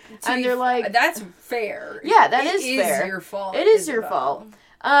here. And they're like... That's fair. Yeah, that is fair. It is your fault. It is your fault.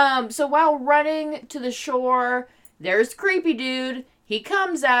 So while running to the shore, there's creepy dude. He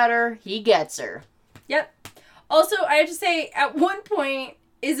comes at her. He gets her. Yep. Also, I have to say, at one point,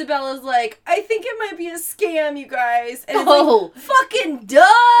 Isabella's like, I think it might be a scam, you guys. And it's like, fucking duh!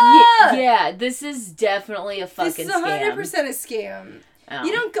 Yeah, this is definitely a fucking scam. This is 100% a scam. Oh.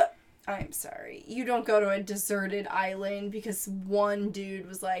 You don't go... I'm sorry. You don't go to a deserted island because one dude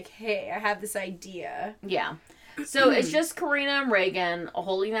was like, hey, I have this idea. Yeah. So it's just Karina and Reagan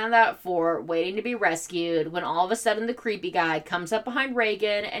holding down that fort, waiting to be rescued, when all of a sudden the creepy guy comes up behind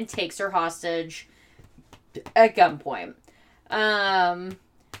Reagan and takes her hostage at gunpoint.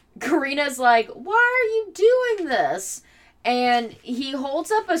 Karina's like, why are you doing this? And he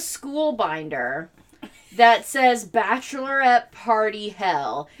holds up a school binder that says Bachelorette Party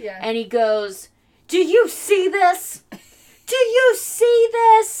Hell. Yeah. And he goes, do you see this? Do you see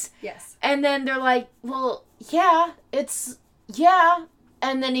this? Yes. And then they're like, well, yeah, yeah.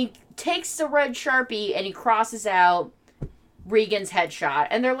 And then he takes the red Sharpie and he crosses out Regan's headshot.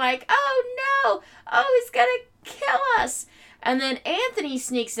 And they're like, oh no, oh, he's gonna kill us. And then Anthony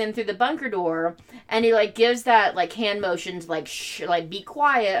sneaks in through the bunker door and he like gives that like hand motion to like, like be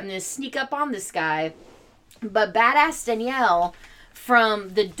quiet. I'm gonna sneak up on this guy. But badass Danielle from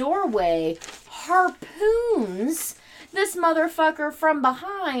the doorway harpoons this motherfucker from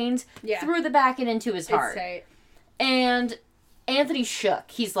behind through the back and into his heart. Tight. And Anthony shook.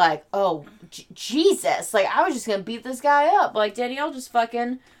 He's like, oh, Jesus. Like, I was just gonna beat this guy up. Like, Danielle just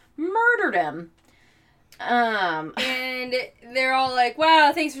fucking murdered him. And they're all like,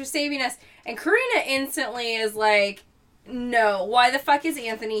 wow, thanks for saving us. And Karina instantly is like, no, why the fuck is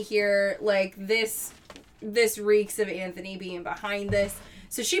Anthony here? Like, this reeks of Anthony being behind this.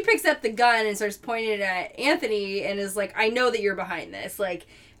 So she picks up the gun and starts pointing it at Anthony and is like, I know that you're behind this. Like,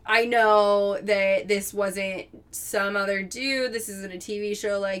 I know that this wasn't some other dude. This isn't a TV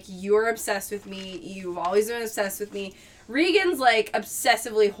show. Like, you're obsessed with me. You've always been obsessed with me. Regan's, like,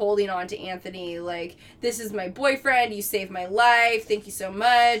 obsessively holding on to Anthony. Like, this is my boyfriend. You saved my life. Thank you so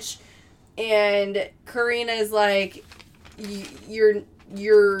much. And Karina's like,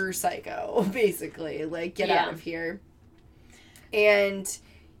 you're psycho, basically. Like, get out of here. And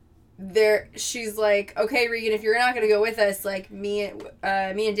she's like, okay, Regan, if you're not gonna go with us, like, me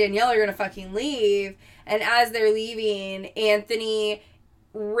and Danielle are gonna fucking leave. And as they're leaving, Anthony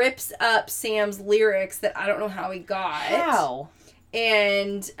rips up Sam's lyrics that I don't know how he got. How?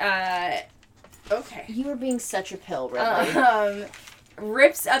 And, okay. You were being such a pill, really.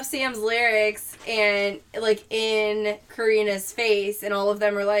 Rips up Sam's lyrics and, like, in Karina's face, and all of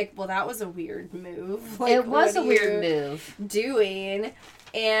them are like, well, that was a weird move. Like, it was a weird move. Doing.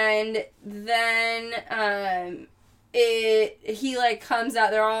 And then, he, like, comes out,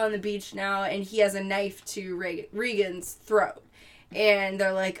 they're all on the beach now, and he has a knife to Regan's throat. And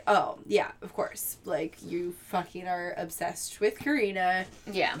they're like, oh, yeah, of course. Like, you fucking are obsessed with Karina.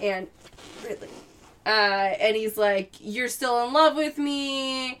 Yeah. And Ridley. And he's like, you're still in love with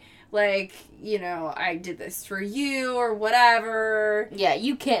me. Like, you know, I did this for you or whatever. Yeah,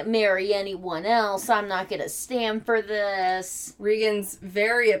 you can't marry anyone else. I'm not going to stand for this. Regan's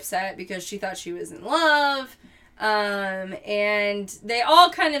very upset because she thought she was in love. And they all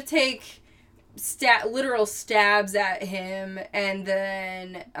kind of take literal stabs at him. And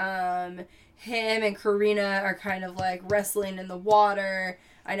then him and Karina are kind of like wrestling in the water.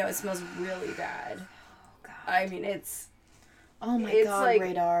 I know it smells really bad. Oh, God. I mean, it's... Oh, my God, like,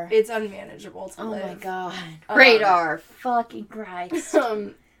 Radar. It's unmanageable to live. Oh, my God. Radar. Fucking Christ.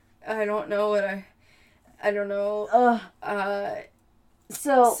 I don't know what I don't know.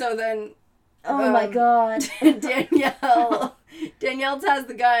 So then... Oh, my God. Danielle has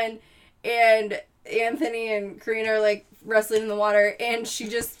the gun, and Anthony and Karina are like, wrestling in the water, and she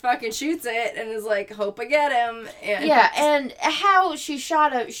just fucking shoots it and is like, hope I get him. And yeah, and how she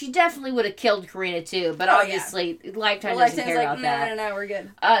shot him, she definitely would have killed Karina too, but obviously Lifetime doesn't care about that. No, we're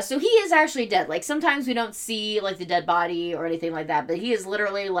good. So he is actually dead. Like, sometimes we don't see, like, the dead body or anything like that, but he is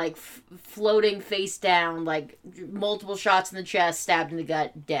literally, like, floating face down, like, multiple shots in the chest, stabbed in the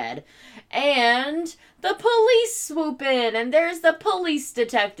gut, dead. And the police swoop in, and there's the police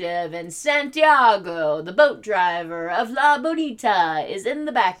detective, and Santiago, the boat driver of La Bonita, is in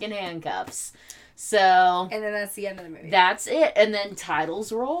the back in handcuffs. So... And then that's the end of the movie. That's it. And then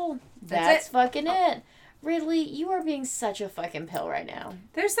titles roll. That's it. fucking it. Ridley, you are being such a fucking pill right now.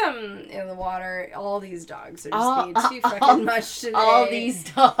 There's some in the water. All these dogs are just being too fucking much today. All these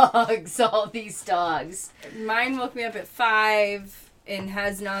dogs. All these dogs. Mine woke me up at 5 and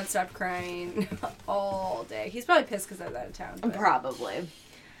has not stopped crying all day. He's probably pissed because I was out of town. But. Probably.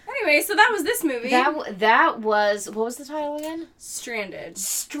 Anyway, so that was this movie. That was... What was the title again? Stranded.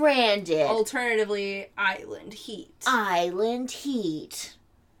 Alternatively, Island Heat. Island Heat.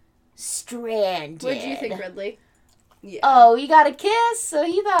 Stranded. What did you think, Ridley? Yeah. Oh, you got a kiss, so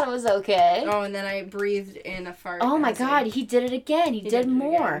he thought it was okay. Oh, and then I breathed in a fart. Oh my god, he did it again. He did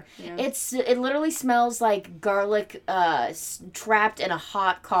more. Yeah. It literally smells like garlic trapped in a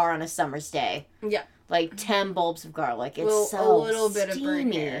hot car on a summer's day. Yeah. Like 10 bulbs of garlic. It's a little bit of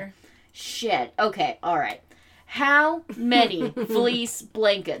burnt hair. Shit. Okay, alright. How many fleece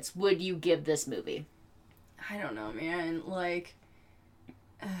blankets would you give this movie? I don't know, man. Like...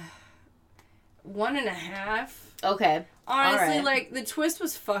 1.5. Okay. Honestly, like, the twist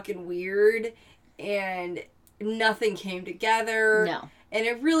was fucking weird, and nothing came together. No. And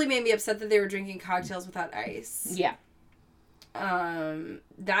it really made me upset that they were drinking cocktails without ice. Yeah.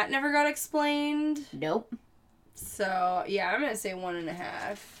 That never got explained. Nope. So, yeah, I'm gonna say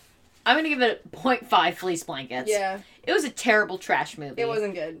 1.5. I'm gonna give it 0.5 fleece blankets. Yeah. It was a terrible trash movie. It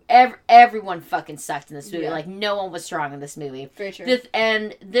wasn't good. Everyone fucking sucked in this movie. Yeah. Like, no one was strong in this movie. Very true.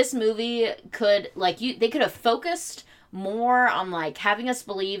 And this movie could, like, they could have focused more on, like, having us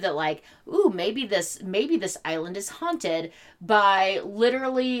believe that, like, ooh, maybe this island is haunted by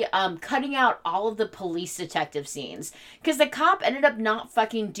literally cutting out all of the police detective scenes. Because the cop ended up not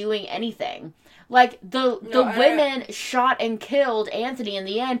fucking doing anything. Like, the women shot and killed Anthony in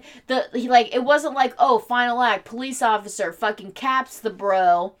the end. It wasn't like, oh, final act, police officer fucking caps the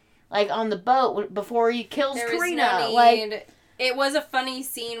bro, like, on the boat before he kills Karina. It was a funny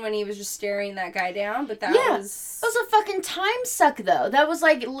scene when he was just staring that guy down, but that was... It was a fucking time suck, though. That was,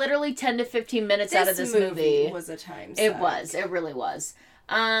 like, literally 10 to 15 minutes out of this movie. It was a time suck. It was. It really was.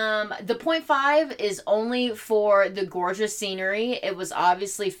 The 0.5 is only for the gorgeous scenery. It was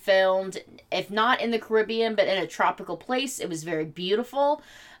obviously filmed, if not in the Caribbean, but in a tropical place. It was very beautiful.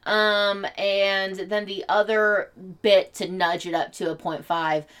 And then the other bit to nudge it up to a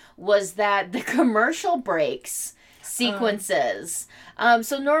 0.5 was that the commercial breaks sequences.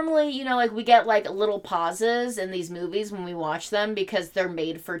 So normally, you know, like, we get, like, little pauses in these movies when we watch them because they're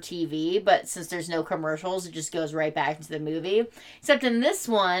made for TV, but since there's no commercials, it just goes right back into the movie. Except in this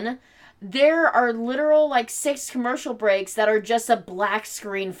one, there are literal, like, 6 commercial breaks that are just a black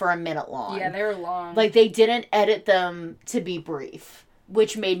screen for a minute long. Yeah, they were long. Like, they didn't edit them to be brief,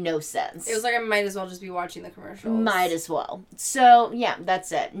 which made no sense. It was like I might as well just be watching the commercials. Might as well. So, yeah,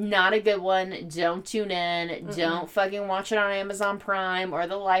 that's it. Not a good one. Don't tune in. Mm-mm. Don't fucking watch it on Amazon Prime or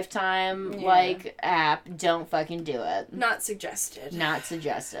the Lifetime, app. Don't fucking do it. Not suggested. Not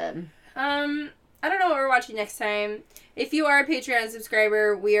suggested. I don't know what we're watching next time. If you are a Patreon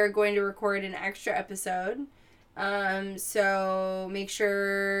subscriber, we are going to record an extra episode. So make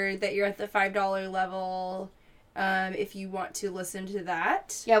sure that you're at the $5 level if you want to listen to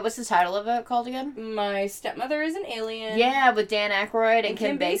that. Yeah, what's the title of it called again? My Stepmother is an Alien. Yeah, with Dan Aykroyd and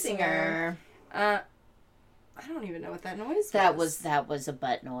Kim Basinger. I don't even know what that noise was. That was a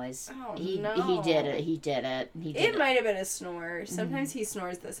butt noise. Oh, no. He did it. It might have been a snore. Sometimes he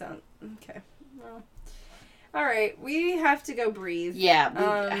snores the sound. Okay. Well. All right. We have to go breathe. Yeah.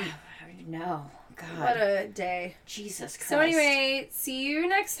 No. God. What a day. Jesus Christ. So anyway, see you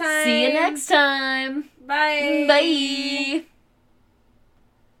next time. See you next time. Bye. Bye.